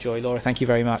been utter joy. Laura, thank you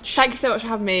very much. Thank you so much for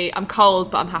having me. I'm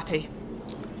cold, but I'm happy.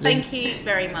 Thank you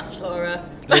very much, Laura.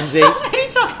 Lindsay. That's really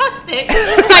sarcastic.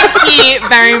 Thank you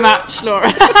very much, Laura.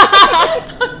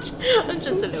 I'm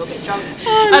just a little bit drunk.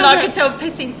 And I can tell I'm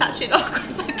pissing Sachin off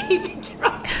because I keep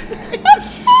interrupting.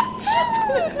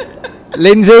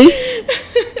 Lindsay,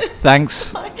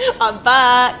 thanks. I'm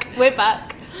back. We're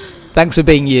back. Thanks for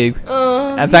being you.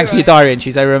 And thanks for your right. diary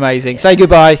entries. They were amazing. Say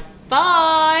goodbye.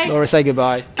 Bye. Laura, say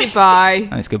goodbye. Goodbye.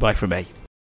 And it's goodbye from me.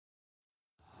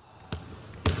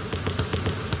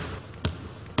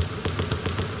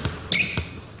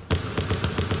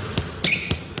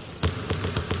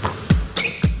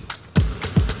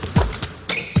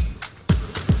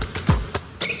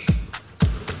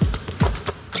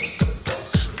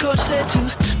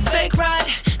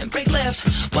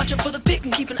 Watch out for the pick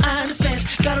and keep an eye on the fence.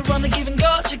 Gotta run the give and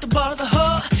go, take the ball to the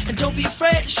hole. And don't be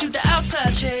afraid to shoot the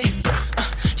outside, Jay.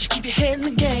 Just keep your head in the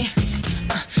game.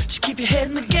 Just keep your head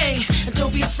in the game. And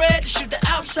don't be afraid to shoot the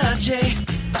outside, Jay.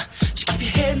 Just keep your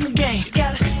head in the game. You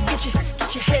gotta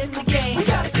get your head in the game. We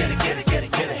gotta